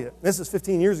Bill Elliott. This is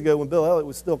 15 years ago when Bill Elliott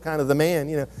was still kind of the man.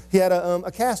 You know, he had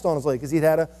a cast on his leg because he'd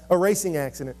had a racing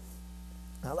accident.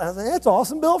 I was like, that's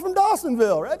awesome, Bill from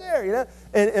Dawsonville, right there, you know.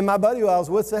 And my buddy who I was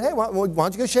with said, hey, why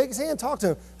don't you go shake his hand, talk to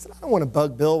him? I said, I don't want to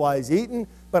bug Bill while he's eating.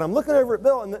 But I'm looking over at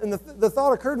Bill, and the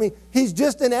thought occurred to me, he's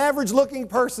just an average-looking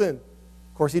person.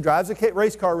 Of course, he drives a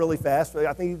race car really fast.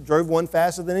 I think he drove one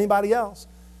faster than anybody else.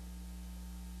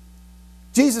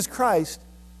 Jesus Christ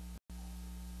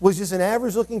was just an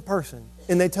average-looking person,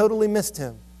 and they totally missed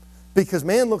him. Because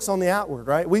man looks on the outward,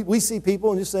 right? We see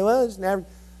people and just say, well, it's an average.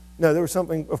 No, there was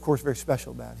something, of course, very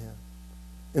special about him.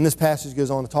 And this passage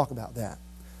goes on to talk about that.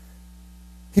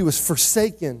 He was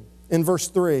forsaken, in verse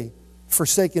 3,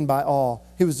 forsaken by all.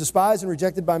 He was despised and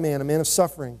rejected by man, a man of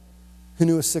suffering, who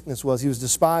knew his sickness was. He was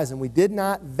despised, and we did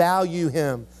not value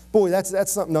him. Boy,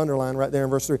 that's something to underline right there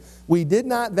in verse 3. We did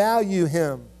not value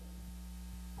him.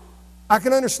 I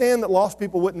can understand that lost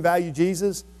people wouldn't value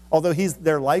Jesus, although he's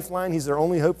their lifeline, he's their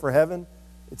only hope for heaven.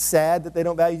 It's sad that they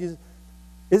don't value Jesus.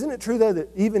 Isn't it true, though, that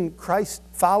even Christ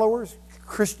followers,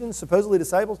 Christians, supposedly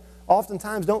disciples,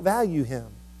 oftentimes don't value him?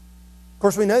 Of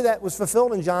course, we know that was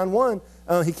fulfilled in John 1.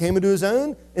 He came into his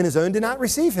own, and his own did not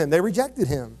receive him. They rejected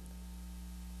him.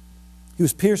 He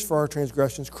was pierced for our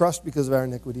transgressions, crushed because of our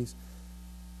iniquities.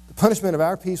 The punishment of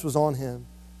our peace was on him,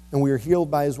 and we are healed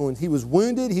by his wounds. He was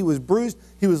wounded, he was bruised,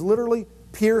 he was literally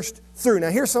pierced through.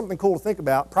 Now, here's something cool to think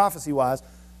about, prophecy-wise.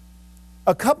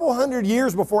 A couple hundred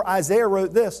years before Isaiah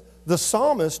wrote this, the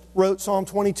psalmist wrote Psalm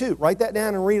 22. Write that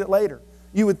down and read it later.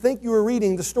 You would think you were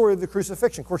reading the story of the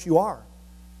crucifixion. Of course, you are.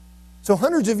 So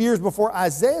hundreds of years before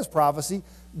Isaiah's prophecy,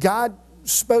 God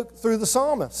spoke through the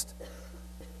psalmist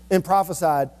and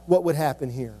prophesied what would happen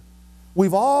here.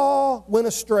 We've all went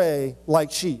astray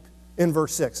like sheep in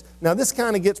verse 6. Now, this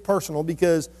kind of gets personal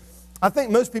because I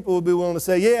think most people would be willing to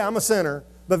say, yeah, I'm a sinner,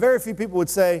 but very few people would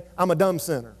say, I'm a dumb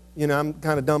sinner. You know, I'm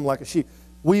kind of dumb like a sheep.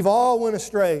 We've all went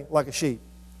astray like a sheep.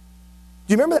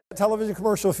 Do you remember that television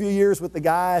commercial a few years with the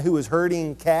guy who was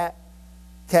herding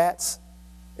cats?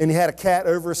 And he had a cat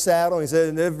over a saddle, and he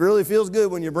said, it really feels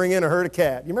good when you bring in a herd of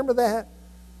cat. You remember that?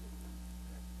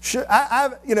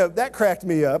 You know, that cracked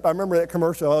me up. I remember that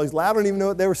commercial. I don't even know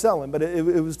what they were selling, but it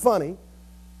was funny.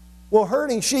 Well,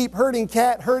 herding sheep, herding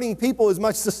cat, herding people is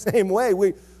much the same way.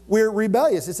 We're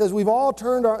rebellious. It says we've all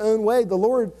turned our own way. The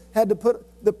Lord had to put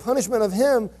the punishment of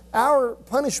him, our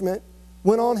punishment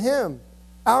went on him.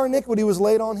 Our iniquity was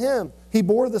laid on him. He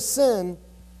bore the sin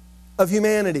of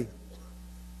humanity.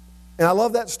 And I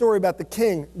love that story about the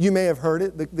king. You may have heard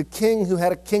it. The king who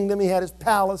had a kingdom, he had his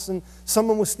palace, and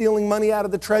someone was stealing money out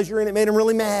of the treasury, and it made him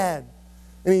really mad.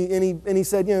 And he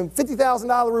said, you know,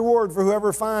 $50,000 reward for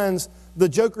whoever finds the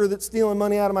joker that's stealing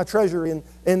money out of my treasury.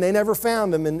 And they never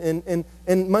found him,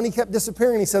 and money kept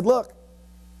disappearing. He said, look,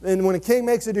 and when a king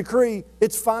makes a decree,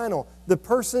 it's final. The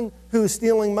person who is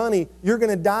stealing money, you're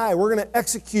going to die. We're going to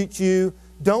execute you.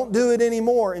 Don't do it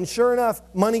anymore. And sure enough,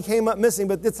 money came up missing,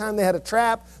 but this time they had a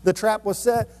trap. The trap was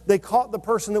set. They caught the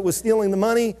person that was stealing the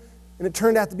money, and it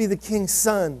turned out to be the king's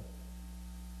son.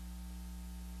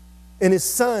 And his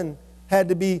son had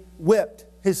to be whipped.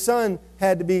 His son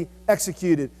had to be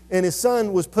executed. And his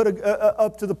son was put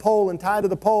up to the pole and tied to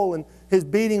the pole, and his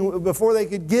beating, before they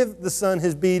could give the son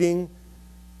his beating,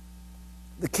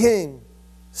 the king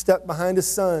stepped behind his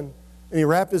son, and he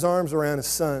wrapped his arms around his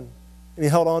son, and he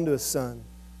held on to his son.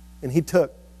 And he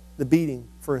took the beating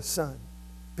for his son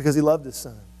because he loved his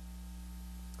son.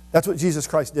 That's what Jesus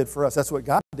Christ did for us. That's what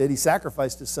God did. He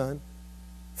sacrificed his son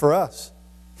for us.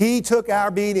 He took our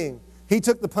beating. He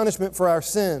took the punishment for our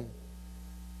sin.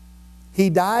 He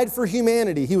died for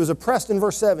humanity. He was oppressed in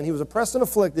verse 7. He was oppressed and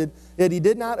afflicted, yet he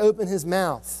did not open his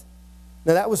mouth.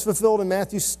 Now that was fulfilled in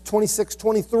Matthew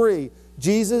 26:23.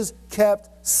 Jesus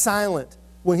kept silent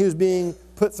when he was being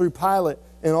put through Pilate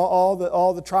and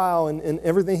all the trial and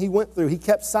everything he went through. He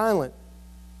kept silent.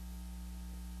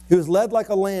 He was led like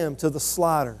a lamb to the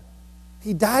slaughter.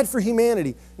 He died for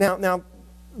humanity. Now,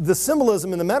 the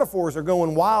symbolism and the metaphors are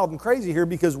going wild and crazy here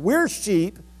because we're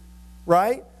sheep,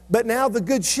 right? But now the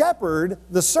good shepherd,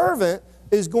 the servant,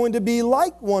 is going to be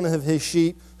like one of his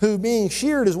sheep who being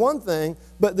sheared is one thing,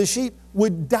 but the sheep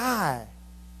would die.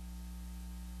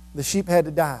 The sheep had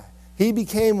to die. He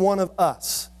became one of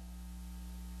us.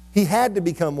 He had to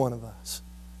become one of us.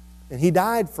 And he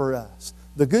died for us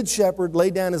The good shepherd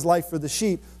laid down his life for the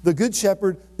sheep. The good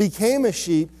shepherd became a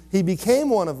sheep. He became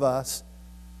one of us.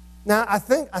 Now,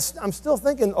 I'm still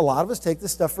thinking a lot of us take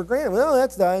this stuff for granted. Well,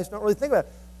 that's nice. Don't really think about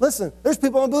it. Listen, there's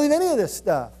people who don't believe any of this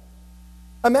stuff.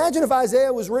 Imagine if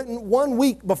Isaiah was written 1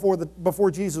 week before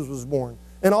Jesus was born,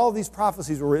 and all these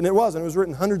prophecies were written. It wasn't. It was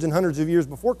written hundreds and hundreds of years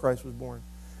before Christ was born.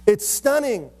 It's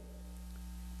stunning.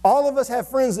 All of us have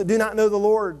friends that do not know the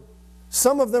Lord.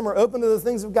 Some of them are open to the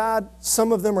things of God.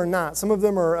 Some of them are not. Some of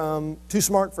them are too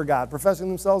smart for God. Professing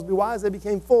themselves to be wise, they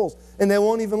became fools, and they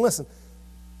won't even listen.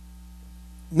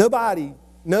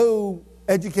 No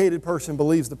educated person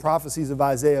believes the prophecies of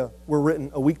Isaiah were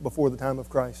written a week before the time of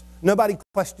Christ. Nobody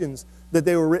questions that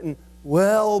they were written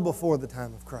well before the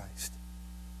time of Christ.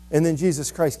 And then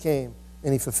Jesus Christ came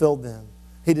and He fulfilled them.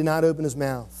 He did not open His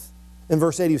mouth. In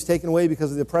verse 8, He was taken away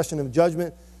because of the oppression of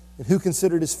judgment. And who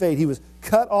considered His fate? He was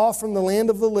cut off from the land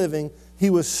of the living. He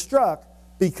was struck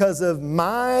because of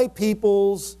my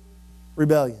people's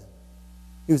rebellion.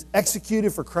 He was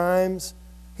executed for crimes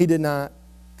He did not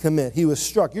commit. He was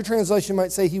struck. Your translation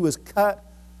might say He was cut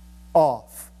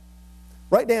off.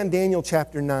 Write down Daniel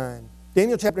chapter 9.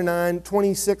 Daniel chapter 9,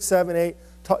 26, 7, 8.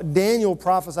 Daniel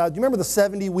prophesied. Do you remember the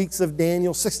 70 weeks of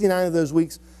Daniel? 69 of those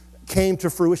weeks came to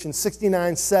fruition.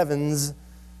 69 sevens.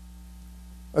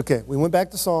 Okay, we went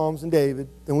back to Psalms and David.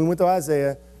 Then we went to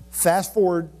Isaiah. Fast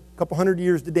forward a couple hundred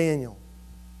years to Daniel.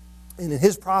 And in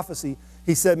his prophecy,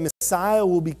 he said, Messiah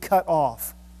will be cut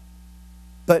off,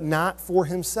 but not for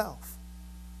Himself.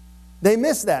 They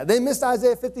missed that. They missed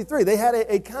Isaiah 53. They had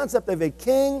a concept of a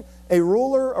king, a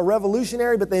ruler, a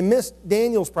revolutionary, but they missed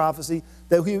Daniel's prophecy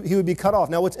that he would be cut off.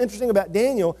 Now, what's interesting about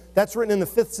Daniel, that's written in the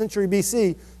 5th century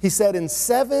BC. He said in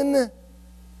 7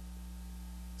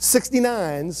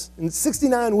 69s, in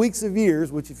 69 weeks of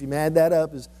years, which if you add that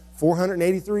up is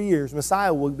 483 years,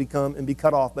 Messiah will become and be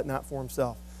cut off, but not for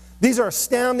Himself. These are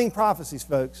astounding prophecies,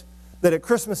 folks. That at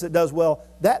Christmas it does well.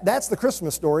 That's the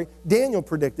Christmas story. Daniel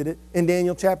predicted it in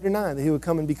Daniel chapter 9, that He would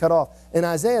come and be cut off. And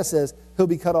Isaiah says He'll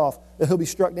be cut off, that He'll be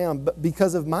struck down, but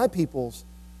because of my people's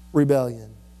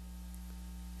rebellion.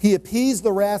 He appeased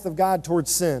the wrath of God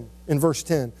towards sin in verse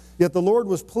 10. Yet the Lord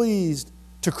was pleased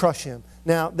to crush Him.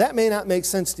 Now, that may not make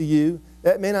sense to you.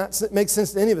 That may not make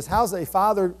sense to any of us. How's a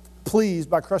father pleased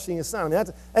by crushing his son? I mean,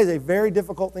 that is a very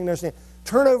difficult thing to understand.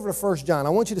 Turn over to 1 John. I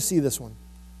want you to see this one.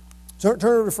 Turn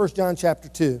over to 1 John chapter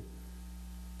 2.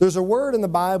 There's a word in the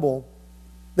Bible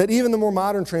that even the more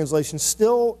modern translation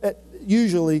still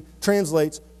usually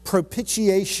translates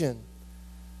propitiation.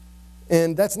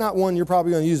 And that's not one you're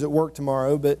probably going to use at work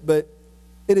tomorrow, but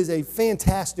it is a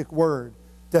fantastic word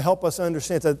to help us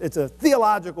understand. It's a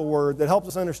theological word that helps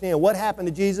us understand what happened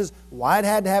to Jesus, why it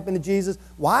had to happen to Jesus,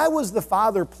 why was the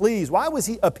Father pleased, why was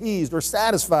He appeased or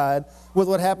satisfied with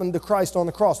what happened to Christ on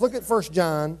the cross. Look at 1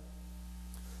 John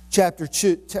chapter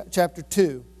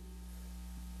 2,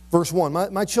 verse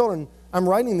 1. My children, I'm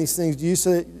writing these things to you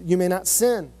so that you may not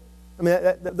sin. I mean,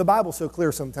 the Bible's so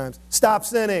clear sometimes. Stop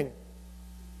sinning.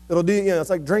 It'll do, it's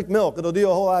like drink milk. It'll do you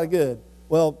a whole lot of good.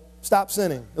 Well, stop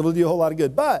sinning. It'll do you a whole lot of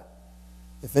good. But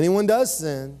if anyone does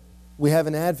sin, we have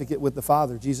an advocate with the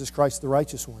Father, Jesus Christ, the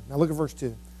righteous one. Now look at verse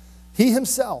 2. He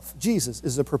Himself, Jesus,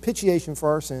 is a propitiation for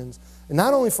our sins, and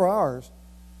not only for ours,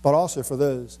 but also for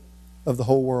those of the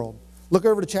whole world. Look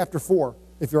over to chapter 4,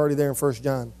 if you're already there in 1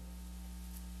 John.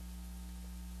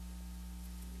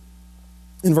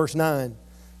 In verse 9,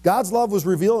 God's love was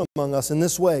revealed among us in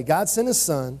this way. God sent His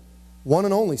Son, one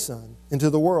and only Son, into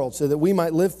the world so that we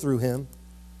might live through Him.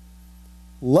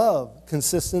 Love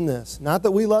consists in this, not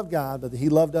that we love God, but that He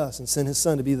loved us and sent His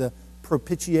Son to be the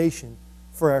propitiation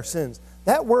for our sins.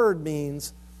 That word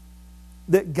means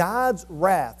that God's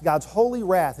wrath, God's holy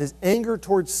wrath, His anger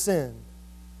towards sin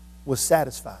was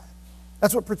satisfied.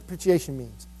 That's what propitiation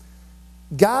means.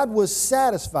 God was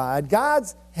satisfied.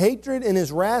 God's hatred and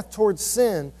His wrath towards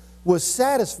sin was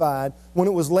satisfied when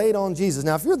it was laid on Jesus.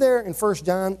 Now, if you're there in 1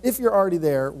 John, if you're already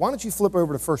there, why don't you flip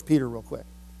over to 1 Peter real quick?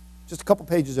 Just a couple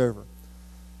pages over.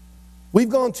 We've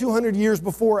gone 200 years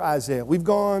before Isaiah. We've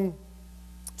gone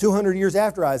 200 years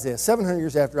after Isaiah, 700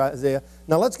 years after Isaiah.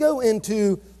 Now, let's go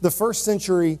into the 1st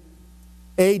century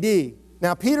AD.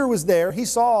 Now, Peter was there. He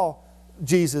saw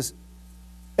Jesus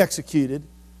executed.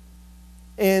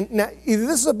 And now, either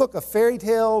this is a book of fairy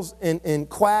tales and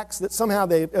quacks that somehow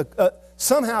they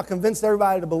somehow convinced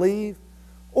everybody to believe,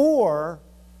 or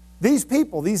these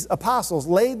people, these apostles,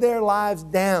 laid their lives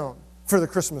down for the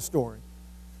Christmas story.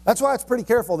 That's why it's pretty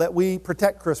careful that we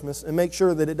protect Christmas and make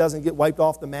sure that it doesn't get wiped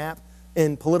off the map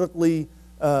and politically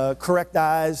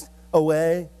correctized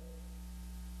away.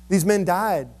 These men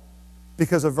died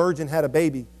because a virgin had a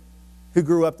baby who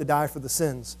grew up to die for the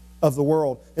sins of the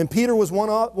world. And Peter was one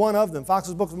of them.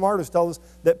 Fox's Book of Martyrs tells us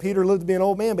that Peter lived to be an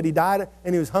old man, but he died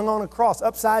and he was hung on a cross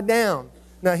upside down.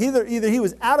 Now, either he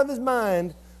was out of his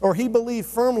mind or he believed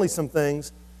firmly some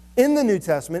things in the New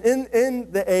Testament,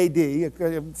 in the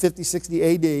AD, 50, 60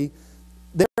 AD,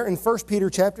 there in 1 Peter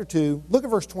chapter 2, look at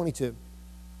verse 22.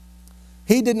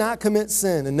 He did not commit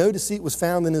sin, and no deceit was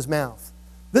found in his mouth.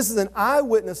 This is an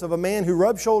eyewitness of a man who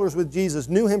rubbed shoulders with Jesus,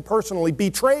 knew him personally,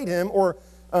 betrayed him, or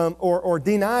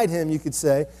denied him, you could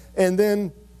say, and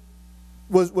then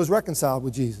was reconciled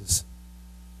with Jesus.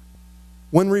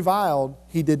 When reviled,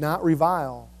 he did not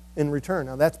revile in return.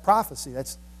 Now that's prophecy.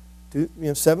 That's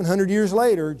 700 years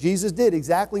later, Jesus did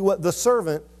exactly what the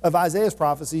servant of Isaiah's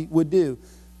prophecy would do.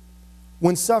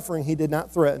 When suffering, he did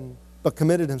not threaten, but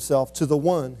committed himself to the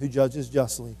one who judges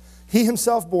justly. He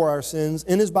himself bore our sins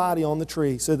in his body on the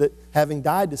tree, so that having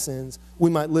died to sins, we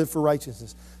might live for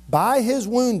righteousness. By his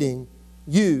wounding,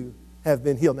 you have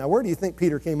been healed. Now, where do you think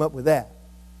Peter came up with that?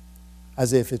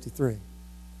 Isaiah 53.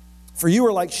 For you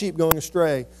are like sheep going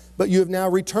astray, but you have now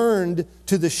returned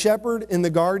to the shepherd and the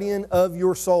guardian of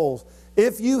your souls.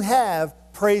 If you have,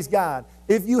 praise God.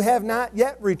 If you have not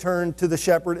yet returned to the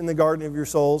shepherd and the guardian of your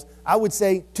souls, I would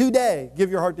say today, give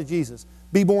your heart to Jesus.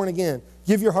 Be born again.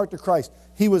 Give your heart to Christ.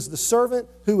 He was the servant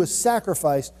who was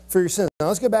sacrificed for your sins. Now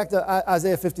let's go back to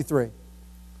Isaiah 53.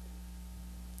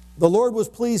 The Lord was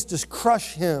pleased to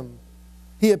crush him.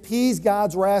 He appeased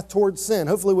God's wrath towards sin.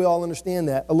 Hopefully we all understand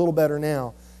that a little better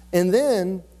now. And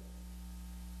then,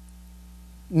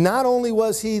 not only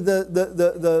was he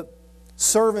the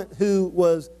servant who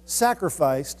was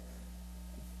sacrificed,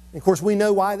 of course we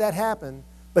know why that happened,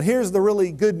 but here's the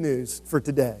really good news for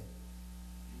today.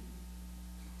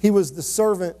 He was the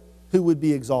servant who would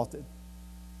be exalted.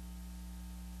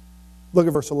 Look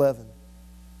at verse 11.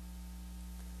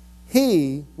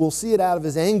 He will see it out of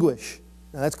his anguish.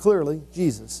 Now that's clearly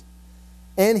Jesus.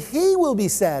 And he will be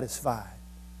satisfied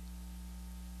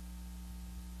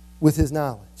with his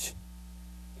knowledge.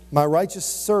 My righteous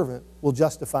servant will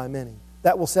justify many.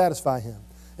 That will satisfy him.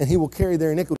 And he will carry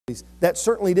their iniquities. That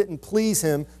certainly didn't please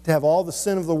him to have all the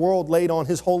sin of the world laid on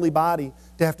his holy body,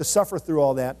 to have to suffer through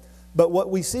all that. But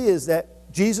what we see is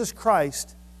that Jesus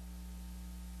Christ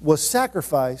was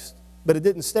sacrificed, but it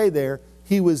didn't stay there.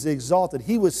 He was exalted.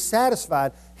 He was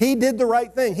satisfied. He did the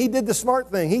right thing. He did the smart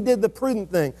thing. He did the prudent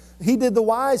thing. He did the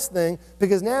wise thing,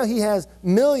 because now he has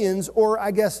millions, or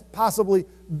I guess possibly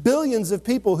billions of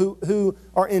people who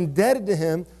are indebted to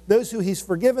him, those who he's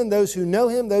forgiven, those who know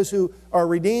him, those who are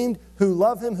redeemed, who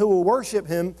love him, who will worship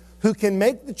him, who can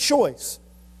make the choice.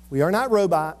 We are not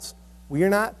robots. We are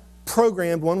not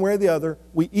programmed one way or the other.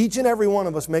 We, each and every one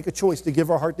of us, make a choice to give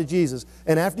our heart to Jesus.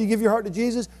 And after you give your heart to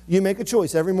Jesus, you make a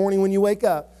choice every morning when you wake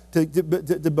up, to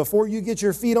before you get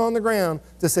your feet on the ground,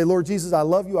 to say, Lord Jesus, I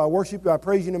love you, I worship you, I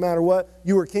praise you no matter what.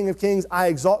 You are King of Kings, I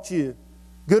exalt you.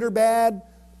 Good or bad,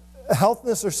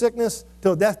 healthness or sickness,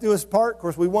 till death do us part. Of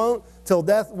course we won't. Till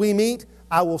death we meet.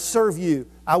 I will serve you.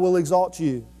 I will exalt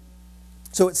you.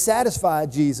 So it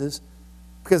satisfied Jesus,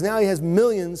 because now he has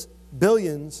millions,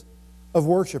 billions of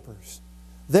worshipers.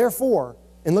 Therefore,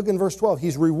 and look in verse 12,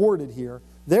 he's rewarded here.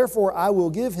 Therefore I will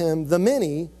give him the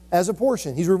many as a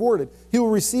portion. He's rewarded. He will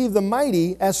receive the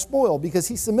mighty as spoil, because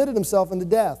he submitted himself unto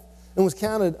death and was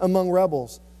counted among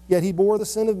rebels. Yet he bore the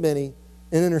sin of many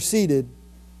and interceded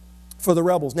for the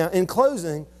rebels. Now, in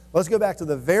closing, let's go back to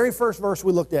the very first verse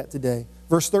we looked at today,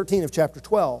 verse 13 of chapter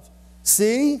 12.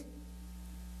 See,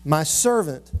 my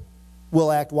servant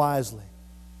will act wisely.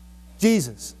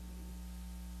 Jesus.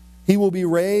 He will be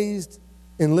raised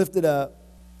and lifted up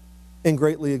and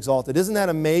greatly exalted. Isn't that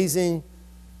amazing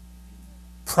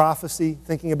prophecy,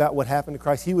 thinking about what happened to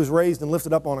Christ? He was raised and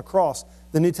lifted up on a cross.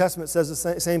 The New Testament says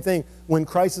the same thing. When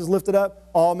Christ is lifted up,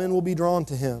 all men will be drawn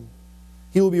to him.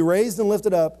 He will be raised and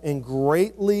lifted up and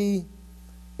greatly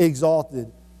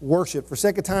exalted. Worship. For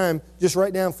sake of time, just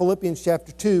write down Philippians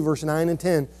chapter 2, verse 9 and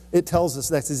 10. It tells us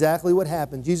that's exactly what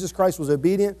happened. Jesus Christ was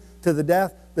obedient to the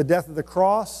death of the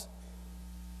cross,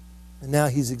 and now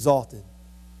he's exalted.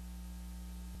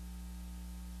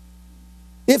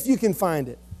 If you can find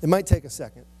it, it might take a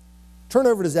second. Turn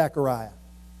over to Zachary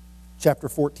chapter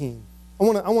 14. I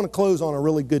want to close on a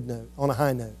really good note, on a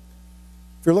high note.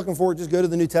 If you're looking for it, just go to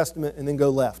the New Testament and then go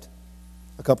left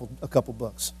a couple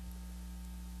books.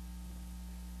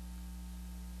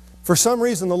 For some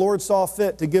reason, the Lord saw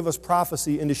fit to give us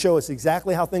prophecy and to show us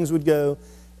exactly how things would go.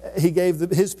 He gave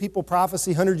his people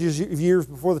prophecy hundreds of years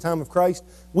before the time of Christ.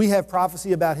 We have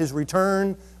prophecy about his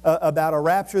return, about a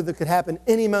rapture that could happen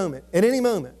any moment. At any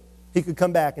moment, he could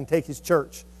come back and take his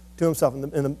church to himself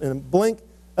in a blink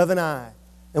of an eye,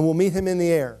 and we'll meet him in the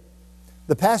air.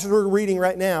 The passage we're reading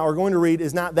right now, or going to read,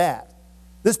 is not that.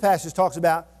 This passage talks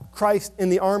about Christ in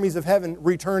the armies of heaven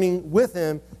returning with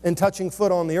him and touching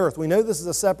foot on the earth. We know this is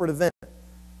a separate event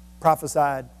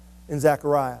prophesied in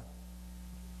Zechariah.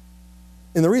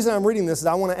 And the reason I'm reading this is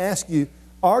I want to ask you,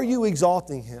 are you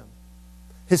exalting him?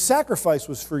 His sacrifice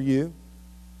was for you.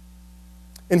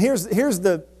 And here's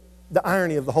the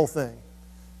irony of the whole thing.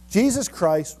 Jesus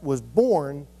Christ was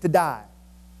born to die.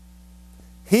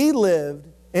 He lived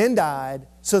and died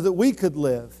so that we could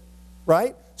live,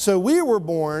 right? So we were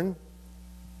born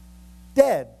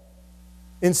dead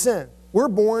in sin. We're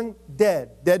born dead.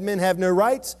 Dead men have no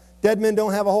rights. Dead men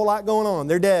don't have a whole lot going on.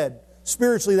 They're dead.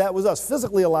 Spiritually, that was us.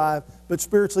 Physically alive, but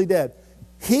spiritually dead.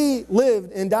 He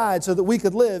lived and died so that we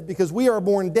could live because we are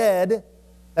born dead.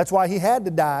 That's why he had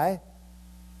to die.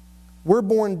 We're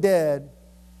born dead.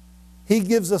 He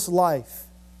gives us life.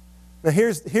 Now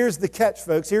here's the catch,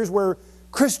 folks. Here's where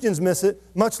Christians miss it,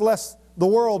 much less the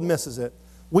world misses it.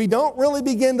 We don't really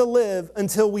begin to live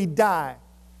until we die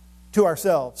to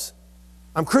ourselves.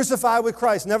 I'm crucified with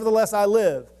Christ, nevertheless I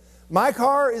live. My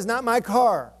car is not my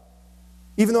car,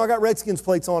 even though I got Redskins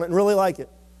plates on it and really like it.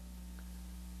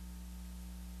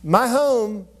 My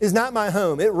home is not my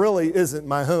home. It really isn't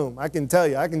my home. I can tell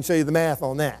you. I can show you the math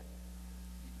on that.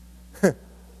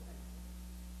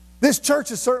 This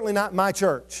church is certainly not my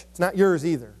church. It's not yours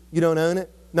either. You don't own it.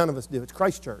 None of us do. It's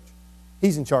Christ's church.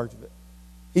 He's in charge of it.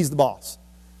 He's the boss.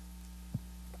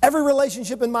 Every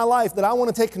relationship in my life that I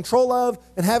want to take control of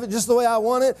and have it just the way I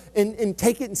want it and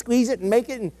take it and squeeze it and make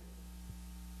it, and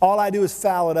all I do is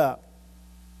foul it up.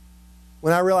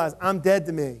 When I realize I'm dead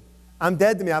to me. I'm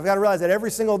dead to me. I've got to realize that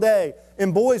every single day.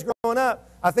 And boys growing up,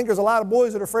 I think there's a lot of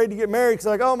boys that are afraid to get married because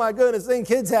they're like, oh my goodness, then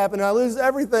kids happen and I lose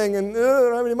everything and I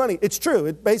don't have any money. It's true.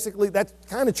 That's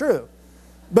kind of true.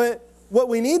 But what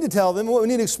we need to tell them, what we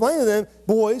need to explain to them,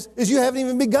 boys, is you haven't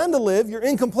even begun to live. You're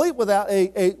incomplete without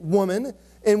a woman.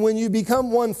 And when you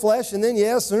become one flesh, and then,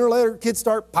 sooner or later, kids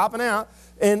start popping out.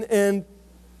 And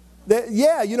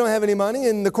you don't have any money,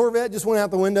 and the Corvette just went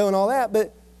out the window and all that,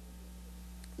 but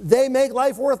they make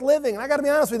life worth living. And I got to be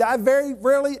honest with you, I very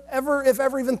rarely ever, if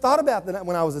ever, even thought about that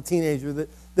when I was a teenager.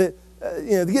 The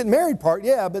getting married part,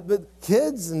 but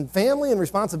kids and family and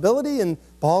responsibility and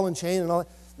ball and chain and all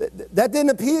that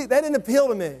didn't appeal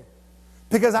to me.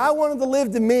 Because I wanted to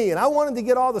live to me, and I wanted to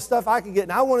get all the stuff I could get,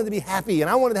 and I wanted to be happy,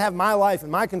 and I wanted to have my life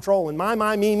and my control and my,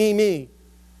 me.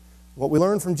 What we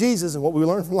learned from Jesus and what we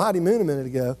learned from Lottie Moon a minute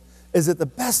ago is that the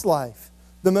best life,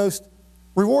 the most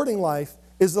rewarding life,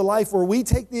 is the life where we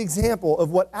take the example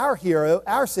of what our hero,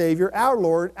 our Savior, our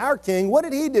Lord, our King, what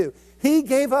did he do? He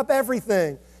gave up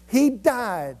everything. He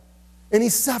died, and he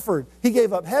suffered. He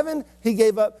gave up heaven. He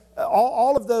gave up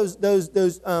all of those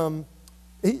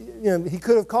he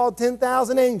could have called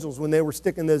 10,000 angels when they were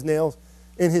sticking those nails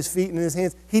in his feet and in his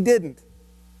hands. He didn't.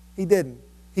 He didn't.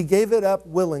 He gave it up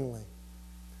willingly.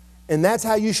 And that's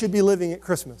how you should be living at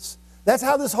Christmas. That's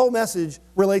how this whole message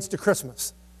relates to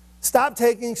Christmas. Stop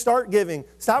taking, start giving.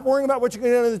 Stop worrying about what you're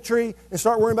going to get under the tree and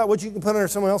start worrying about what you can put under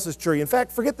someone else's tree. In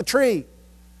fact, forget the tree.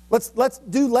 Let's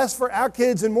do less for our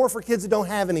kids and more for kids that don't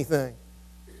have anything.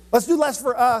 Let's do less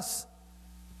for us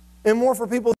and more for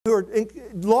people who are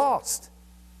lost.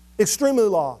 Extremely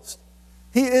lost.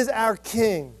 He is our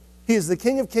King. He is the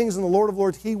King of kings and the Lord of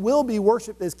lords. He will be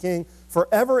worshipped as King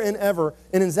forever and ever.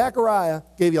 And in Zechariah,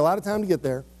 gave you a lot of time to get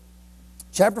there,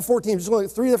 chapter 14, just look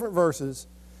at 3 different verses.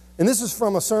 And this is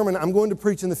from a sermon I'm going to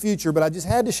preach in the future, but I just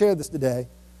had to share this today.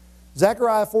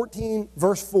 Zechariah 14,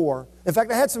 verse 4. In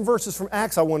fact, I had some verses from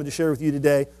Acts I wanted to share with you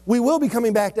today. We will be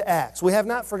coming back to Acts. We have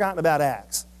not forgotten about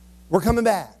Acts. We're coming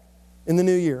back in the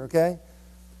new year, okay?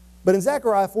 But in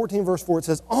Zechariah 14, verse 4, it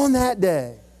says, on that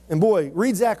day, and boy,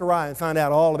 read Zechariah and find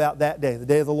out all about that day, the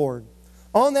day of the Lord.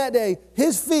 On that day,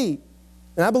 his feet,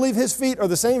 and I believe his feet are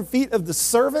the same feet of the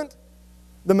servant,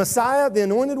 the Messiah, the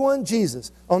anointed one,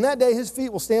 Jesus. On that day, his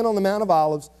feet will stand on the Mount of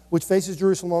Olives, which faces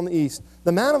Jerusalem on the east.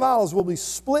 The Mount of Olives will be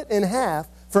split in half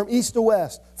from east to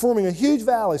west, forming a huge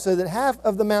valley so that half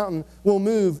of the mountain will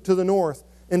move to the north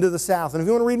and to the south. And if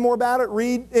you want to read more about it,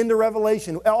 read into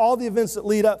Revelation, all the events that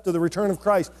lead up to the return of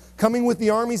Christ, coming with the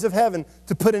armies of heaven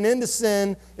to put an end to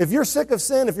sin. If you're sick of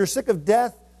sin, if you're sick of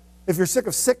death, if you're sick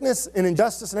of sickness and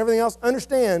injustice and everything else,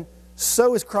 understand,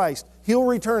 so is Christ. He'll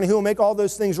return and He'll make all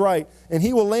those things right. And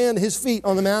He will land His feet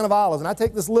on the Mount of Olives. And I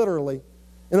take this literally. And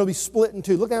it'll be split in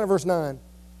two. Look down at verse 9.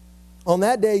 On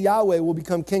that day, Yahweh will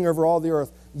become king over all the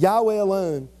earth. Yahweh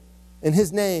alone, and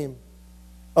His name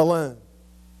alone.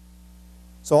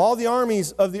 So all the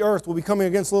armies of the earth will be coming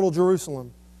against little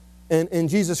Jerusalem. And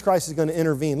Jesus Christ is going to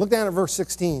intervene. Look down at verse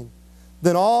 16.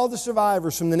 Then all the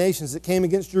survivors from the nations that came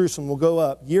against Jerusalem will go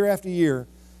up year after year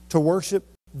to worship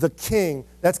the King.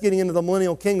 That's getting into the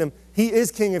millennial kingdom. He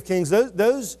is King of Kings.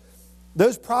 Those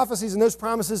prophecies and those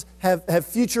promises have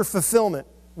future fulfillment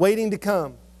waiting to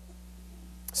come.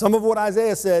 Some of what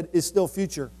Isaiah said is still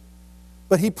future.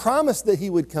 But he promised that he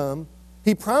would come.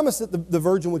 He promised that the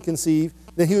virgin would conceive,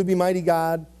 that he would be mighty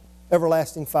God,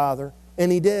 everlasting Father,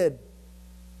 and he did.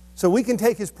 So we can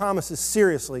take his promises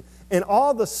seriously. And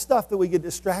all the stuff that we get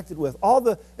distracted with,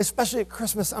 especially at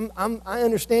Christmas, I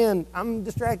understand, I'm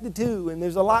distracted too, and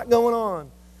there's a lot going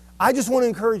on. I just want to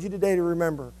encourage you today to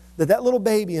remember that little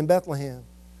baby in Bethlehem,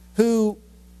 who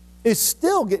is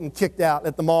still getting kicked out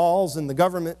at the malls and the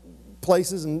government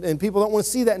places, and people don't want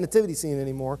to see that nativity scene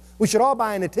anymore. We should all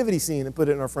buy a nativity scene and put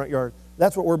it in our front yard.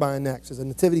 That's what we're buying next, is a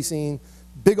nativity scene,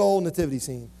 big old nativity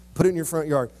scene. Put it in your front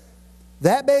yard.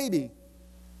 That baby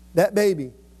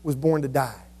was born to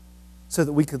die so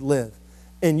that we could live.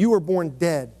 And you were born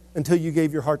dead until you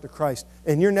gave your heart to Christ.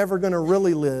 And you're never going to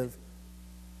really live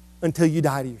until you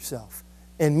die to yourself.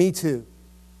 And me too.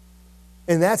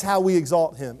 And that's how we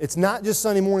exalt him. It's not just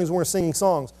Sunday mornings when we're singing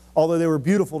songs, although they were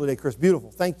beautiful today, Chris.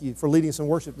 Beautiful. Thank you for leading us in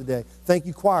worship today. Thank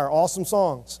you, choir. Awesome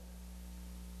songs.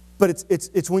 But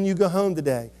it's when you go home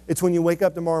today. It's when you wake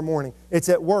up tomorrow morning. It's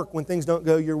at work when things don't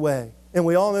go your way. And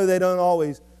we all know they don't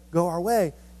always go our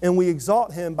way. And we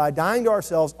exalt him by dying to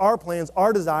ourselves, our plans,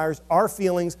 our desires, our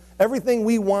feelings, everything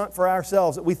we want for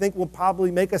ourselves that we think will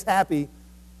probably make us happy,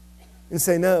 and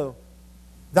say, no,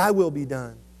 thy will be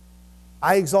done.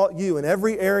 I exalt you in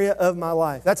every area of my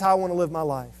life. That's how I want to live my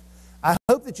life. I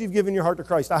hope that you've given your heart to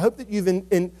Christ. I hope that you've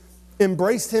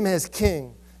embraced him as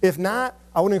King. If not,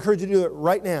 I want to encourage you to do it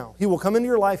right now. He will come into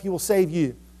your life. He will save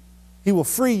you. He will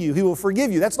free you. He will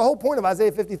forgive you. That's the whole point of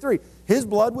Isaiah 53. His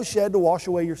blood was shed to wash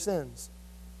away your sins.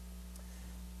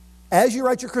 As you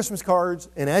write your Christmas cards,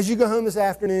 and as you go home this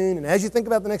afternoon, and as you think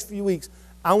about the next few weeks,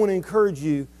 I want to encourage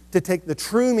you to take the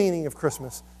true meaning of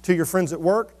Christmas to your friends at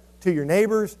work, to your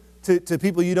neighbors, to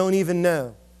people you don't even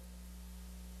know.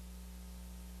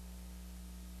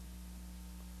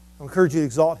 I encourage you to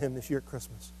exalt him this year at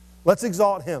Christmas. Let's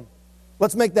exalt him.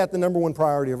 Let's make that the number one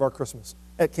priority of our Christmas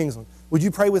at Kingsland. Would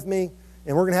you pray with me?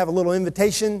 And we're going to have a little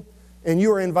invitation, and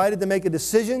you are invited to make a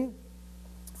decision.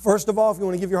 First of all, if you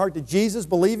want to give your heart to Jesus,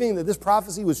 believing that this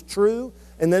prophecy was true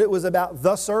and that it was about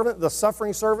the servant, the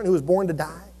suffering servant who was born to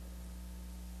die.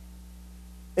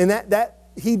 And that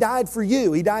he died for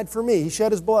you. He died for me. He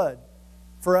shed his blood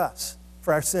for us,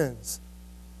 for our sins.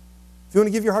 If you want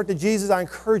to give your heart to Jesus, I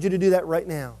encourage you to do that right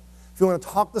now. If you want to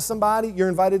talk to somebody, you're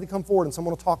invited to come forward and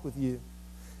someone will talk with you.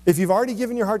 If you've already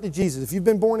given your heart to Jesus, if you've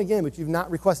been born again but you've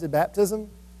not requested baptism,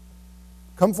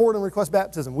 come forward and request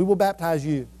baptism. We will baptize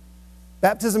you.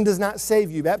 Baptism does not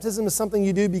save you. Baptism is something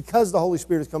you do because the Holy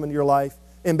Spirit has come into your life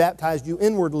and baptized you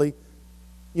inwardly.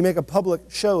 You make a public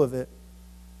show of it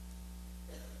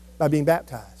by being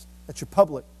baptized. That's your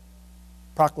public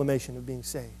proclamation of being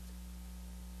saved.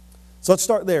 So let's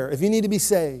start there. If you need to be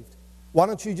saved, why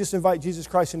don't you just invite Jesus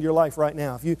Christ into your life right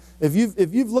now? If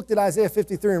you've looked at Isaiah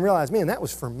 53 and realized, man, that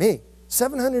was for me.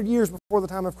 700 years before the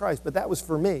time of Christ, but that was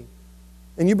for me.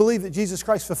 And you believe that Jesus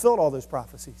Christ fulfilled all those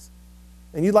prophecies.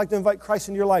 And you'd like to invite Christ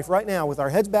into your life right now with our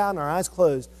heads bowed and our eyes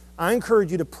closed, I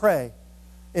encourage you to pray.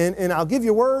 And I'll give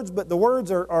you words, but the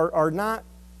words are not,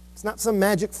 it's not some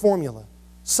magic formula.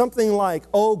 Something like,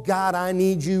 oh God, I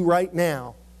need you right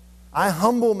now. I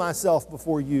humble myself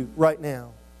before you right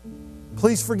now.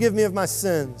 Please forgive me of my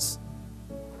sins.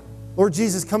 Lord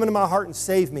Jesus, come into my heart and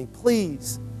save me,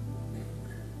 please.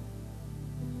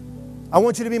 I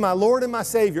want you to be my Lord and my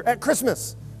Savior at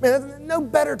Christmas. Man, there's no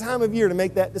better time of year to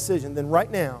make that decision than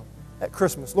right now at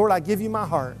Christmas. Lord, I give you my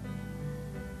heart.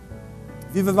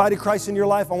 If you've invited Christ into your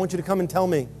life, I want you to come and tell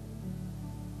me. You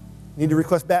need to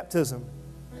request baptism.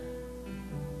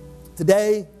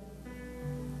 Today,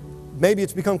 maybe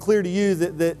it's become clear to you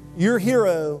that your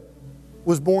hero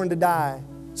was born to die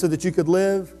so that you could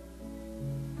live,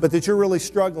 but that you're really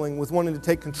struggling with wanting to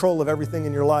take control of everything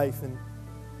in your life. And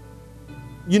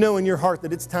you know in your heart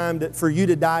that it's time for you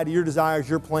to die to your desires,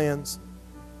 your plans,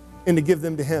 and to give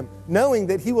them to Him, knowing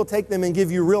that He will take them and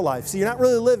give you real life. So you're not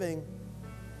really living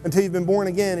until you've been born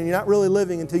again, and you're not really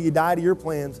living until you die to your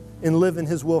plans and live in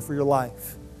His will for your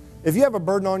life. If you have a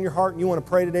burden on your heart and you want to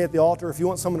pray today at the altar, if you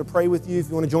want someone to pray with you, if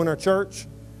you want to join our church,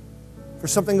 if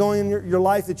there's something going in your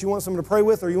life that you want someone to pray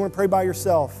with, or you want to pray by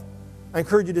yourself, I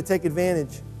encourage you to take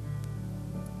advantage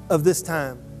of this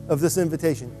time, of this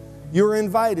invitation. You're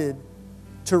invited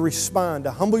to respond,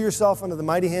 to humble yourself under the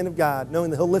mighty hand of God, knowing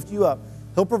that He'll lift you up.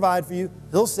 He'll provide for you.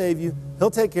 He'll save you.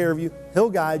 He'll take care of you. He'll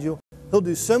guide you. He'll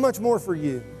do so much more for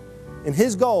you. And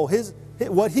His goal,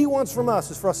 what He wants from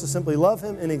us is for us to simply love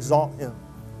Him and exalt Him.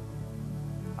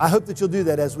 I hope that you'll do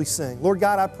that as we sing. Lord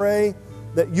God, I pray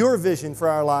that your vision for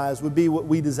our lives would be what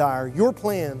we desire. Your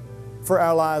plan for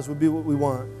our lives would be what we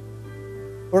want.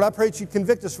 Lord, I pray that you'd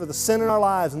convict us for the sin in our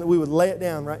lives and that we would lay it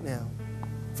down right now.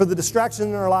 For the distraction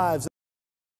in our lives